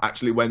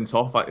actually went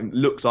off. It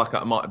looks like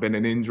it might have been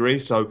an injury,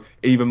 so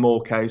even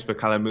more case for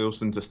Callum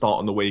Wilson to start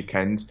on the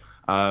weekend.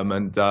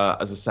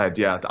 As I said,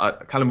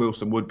 Callum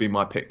Wilson would be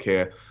my pick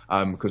here,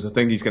 because I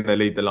think he's going to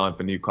lead the line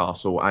for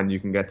Newcastle, and you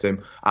can get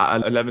him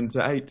at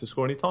 11-8 to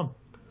score any time.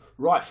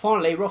 Right,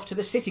 finally, we're off to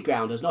the City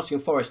Ground as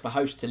Nottingham Forest are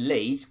host to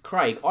Leeds.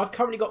 Craig, I've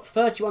currently got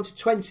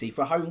 31-20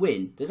 for a home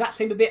win. Does that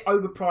seem a bit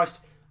overpriced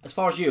as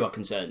far as you are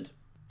concerned?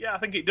 Yeah, I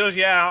think it does,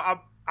 yeah.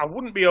 I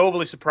wouldn't be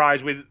overly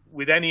surprised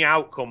with any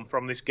outcome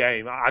from this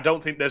game. I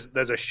don't think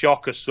there's a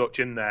shock as such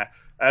in there.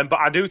 But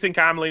I do think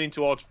I'm leaning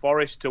towards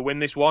Forest to win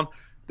this one.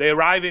 They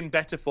arrive in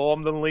better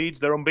form than Leeds.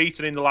 They're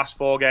unbeaten in the last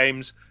 4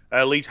 games.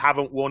 Leeds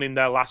haven't won in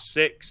their last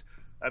 6.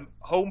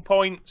 Home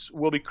points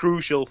will be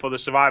crucial for the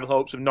survival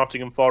hopes of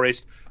Nottingham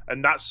Forest,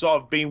 and that's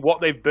sort of been what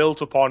they've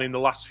built upon in the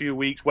last few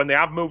weeks when they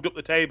have moved up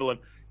the table and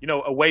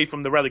away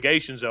from the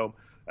relegation zone.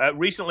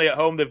 Recently at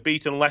home, they've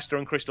beaten Leicester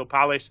and Crystal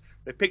Palace.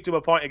 They picked up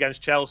a point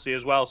against Chelsea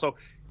as well. So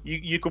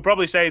you could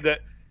probably say that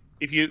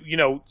if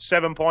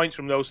 7 points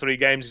from those 3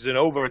 games is an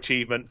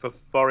overachievement for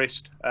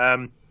Forest.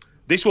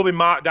 This will be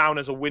marked down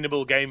as a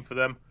winnable game for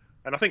them.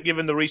 And I think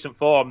given the recent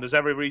form, there's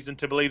every reason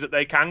to believe that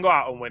they can go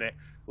out and win it.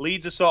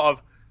 Leeds are sort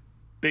of,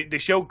 they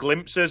show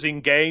glimpses in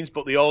games,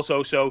 but they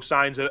also show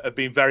signs of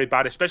being very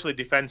bad, especially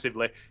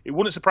defensively. It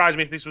wouldn't surprise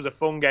me if this was a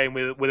fun game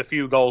with a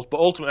few goals, but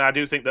ultimately I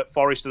do think that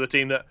Forest are the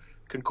team that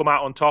can come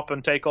out on top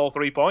and take all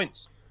 3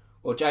 points.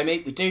 Well,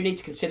 Jamie, we do need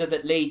to consider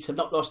that Leeds have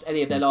not lost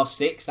any of their last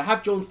 6. They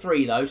have drawn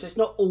 3, though, so it's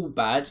not all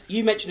bad.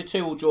 You mentioned a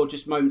 2-2 draw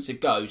just moments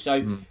ago.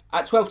 So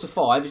at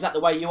 12-5, is that the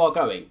way you are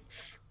going?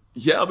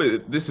 Yeah, I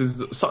mean, this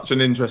is such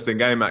an interesting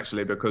game,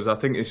 actually, because I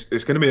think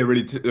it's going to be a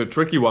really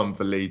tricky one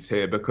for Leeds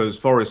here, because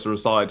Forest are a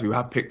side who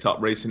have picked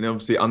up recently,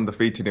 obviously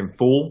undefeated in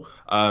 4.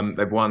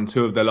 They've won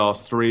 2 of their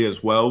last 3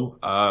 as well.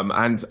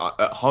 And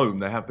at home,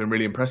 they have been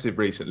really impressive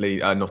recently,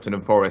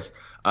 Nottingham Forest.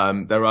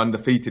 They're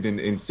undefeated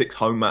in 6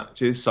 home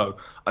matches, so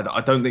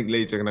I don't think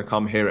Leeds are going to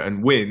come here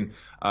and win.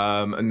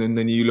 And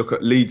then you look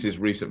at Leeds'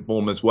 recent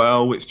form as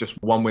well. It's just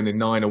 1 win in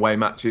 9 away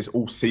matches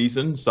all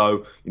season,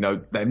 so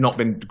they've not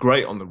been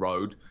great on the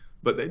road.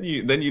 But then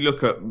you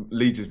look at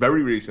Leeds'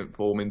 very recent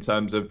form in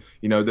terms of,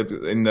 in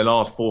the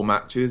last 4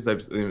 matches,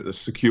 they've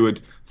secured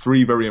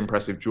 3 very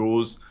impressive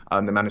draws.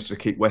 And they managed to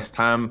keep West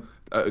Ham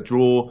at a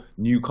draw,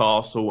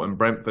 Newcastle and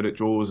Brentford at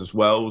draws as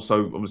well.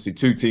 So obviously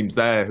 2 teams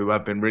there who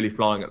have been really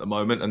flying at the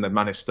moment, and they've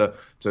managed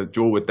to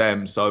draw with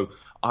them. So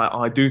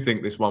I do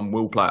think this one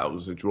will play out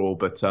as a draw.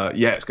 But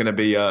it's going to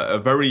be a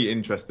very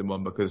interesting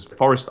one, because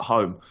Forest at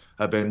home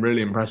have been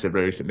really impressive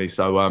recently.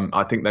 So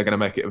I think they're going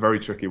to make it a very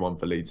tricky one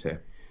for Leeds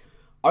here.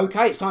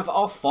 OK, it's time for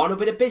our final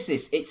bit of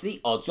business. It's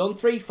the odds on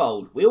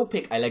threefold. We all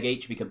pick a leg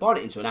each, we combine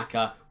it into an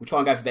acca. We'll try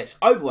and go for bets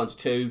over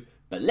 1-2,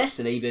 but less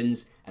than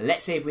evens. And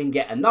let's see if we can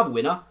get another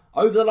winner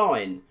over the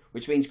line.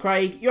 Which means,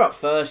 Craig, you're up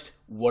first.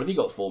 What have you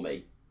got for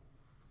me?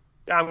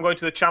 I'm going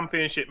to the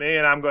Championship, me,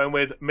 and I'm going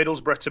with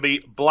Middlesbrough to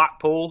beat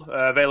Blackpool,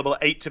 available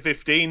at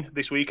 8-15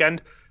 this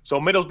weekend. So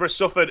Middlesbrough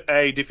suffered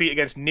a defeat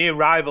against near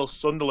rival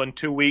Sunderland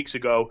 2 weeks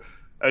ago.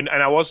 And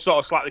I was sort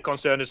of slightly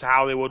concerned as to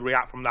how they would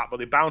react from that, but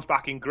they bounced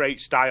back in great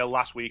style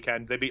last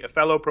weekend. They beat a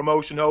fellow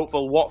promotion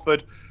hopeful,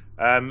 Watford.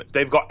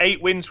 They've got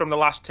 8 wins from the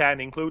last 10,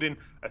 including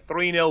a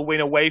 3-0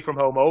 win away from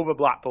home over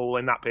Blackpool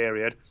in that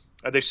period.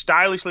 They've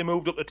stylishly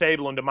moved up the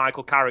table under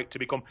Michael Carrick to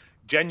become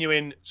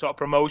genuine sort of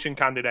promotion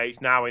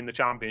candidates now in the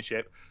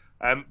Championship.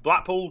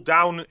 Blackpool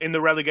down in the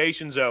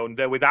relegation zone.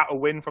 They're without a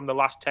win from the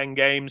last 10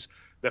 games.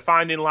 They're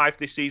finding life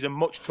this season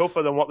much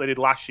tougher than what they did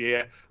last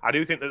year. I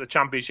do think that the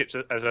Championship's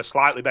at a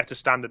slightly better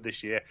standard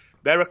this year.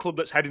 They're a club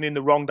that's heading in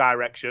the wrong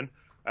direction.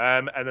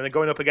 And then they're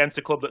going up against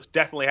a club that's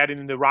definitely heading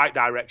in the right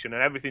direction,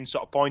 and everything's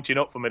sort of pointing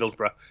up for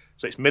Middlesbrough.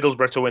 So it's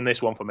Middlesbrough to win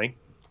this one for me.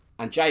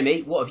 And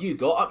Jamie, what have you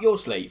got up your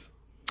sleeve?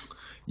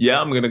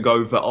 Yeah, I'm going to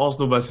go for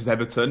Arsenal versus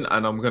Everton,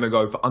 and I'm going to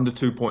go for under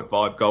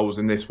 2.5 goals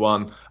in this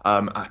one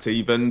at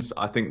evens.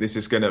 I think this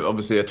is going to,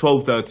 obviously, a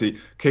 12:30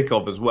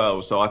 kickoff as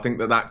well, so I think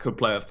that could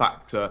play a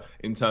factor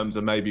in terms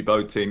of maybe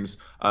both teams,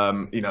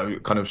 kind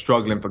of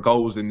struggling for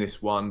goals in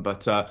this one.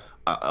 But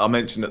I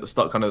mentioned at the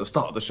start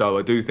of the show,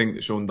 I do think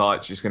that Sean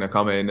Dyche is going to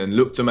come in and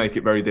look to make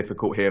it very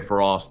difficult here for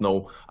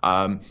Arsenal.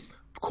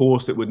 Of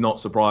course, it would not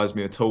surprise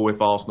me at all if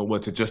Arsenal were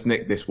to just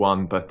nick this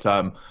one. But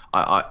as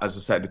I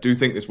said, I do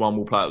think this one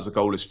will play out as a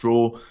goalless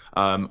draw.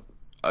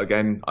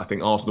 Again, I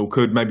think Arsenal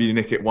could maybe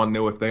nick it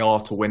 1-0 if they are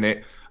to win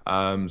it.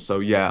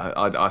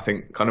 I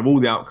think kind of all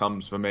the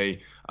outcomes for me,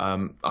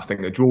 I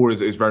think a draw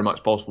is very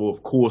much possible.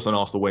 Of course, an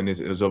Arsenal win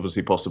is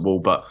obviously possible,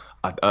 but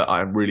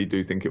I really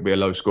do think it'll be a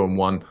low-scoring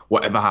one,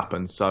 whatever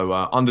happens. So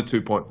under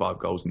 2.5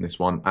 goals in this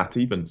one at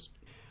evens.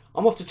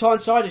 I'm off to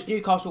Tyneside as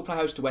Newcastle play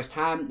host to West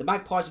Ham. The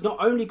Magpies have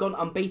not only gone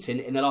unbeaten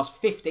in their last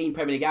 15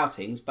 Premier League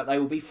outings, but they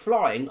will be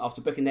flying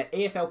after booking their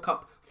EFL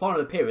Cup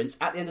final appearance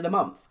at the end of the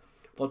month.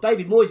 While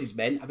David Moyes'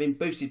 men have been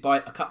boosted by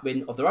a cup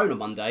win of their own on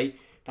Monday,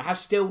 they have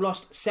still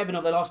lost 7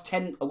 of their last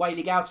 10 away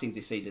league outings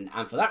this season,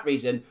 and for that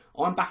reason,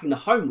 I'm backing the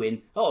home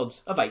win at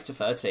odds of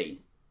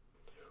 8-13.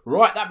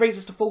 Right, that brings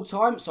us to full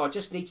time, so I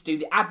just need to do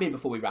the admin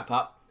before we wrap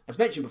up. As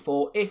mentioned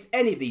before, if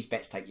any of these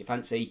bets take your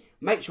fancy,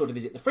 make sure to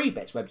visit the Free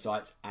Bets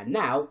website. And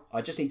now,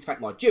 I just need to thank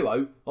my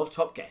duo of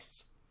top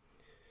guests.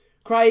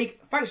 Craig,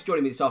 thanks for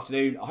joining me this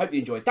afternoon. I hope you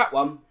enjoyed that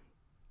one.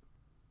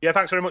 Yeah,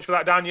 thanks very much for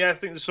that, Dan. Yeah, I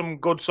think there's some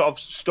good sort of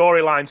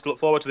storylines to look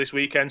forward to this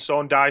weekend.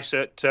 Sean Dyche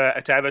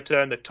at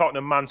Everton, the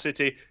Tottenham-Man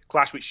City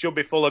clash, which should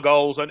be full of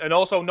goals, and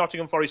also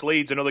Nottingham Forest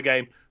Leeds, another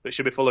game that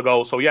should be full of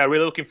goals. So yeah,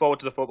 really looking forward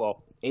to the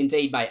football.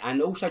 Indeed, mate.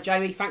 And also,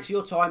 Jamie, thanks for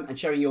your time and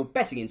sharing your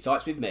betting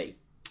insights with me.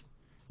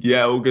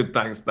 Yeah, all good.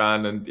 Thanks,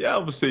 Dan. And yeah,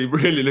 obviously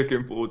really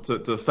looking forward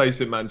to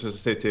facing Manchester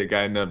City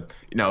again.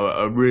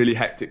 A really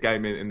hectic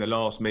game in the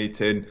last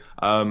meeting.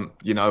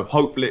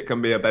 Hopefully it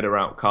can be a better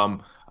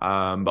outcome.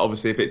 But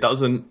obviously if it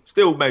doesn't,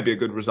 still maybe a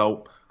good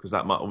result, because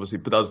that might obviously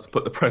does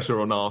put the pressure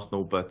on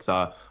Arsenal. But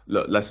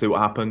look, let's see what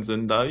happens.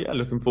 And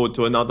looking forward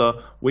to another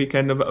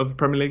weekend of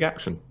Premier League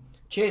action.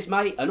 Cheers,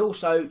 mate. And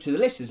also to the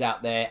listeners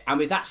out there. And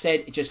with that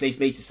said, it just leaves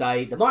me to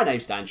say that my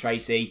name's Dan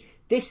Tracy.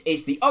 This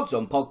is the Odds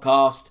On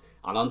Podcast.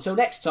 And until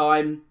next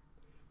time,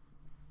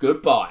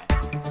 goodbye.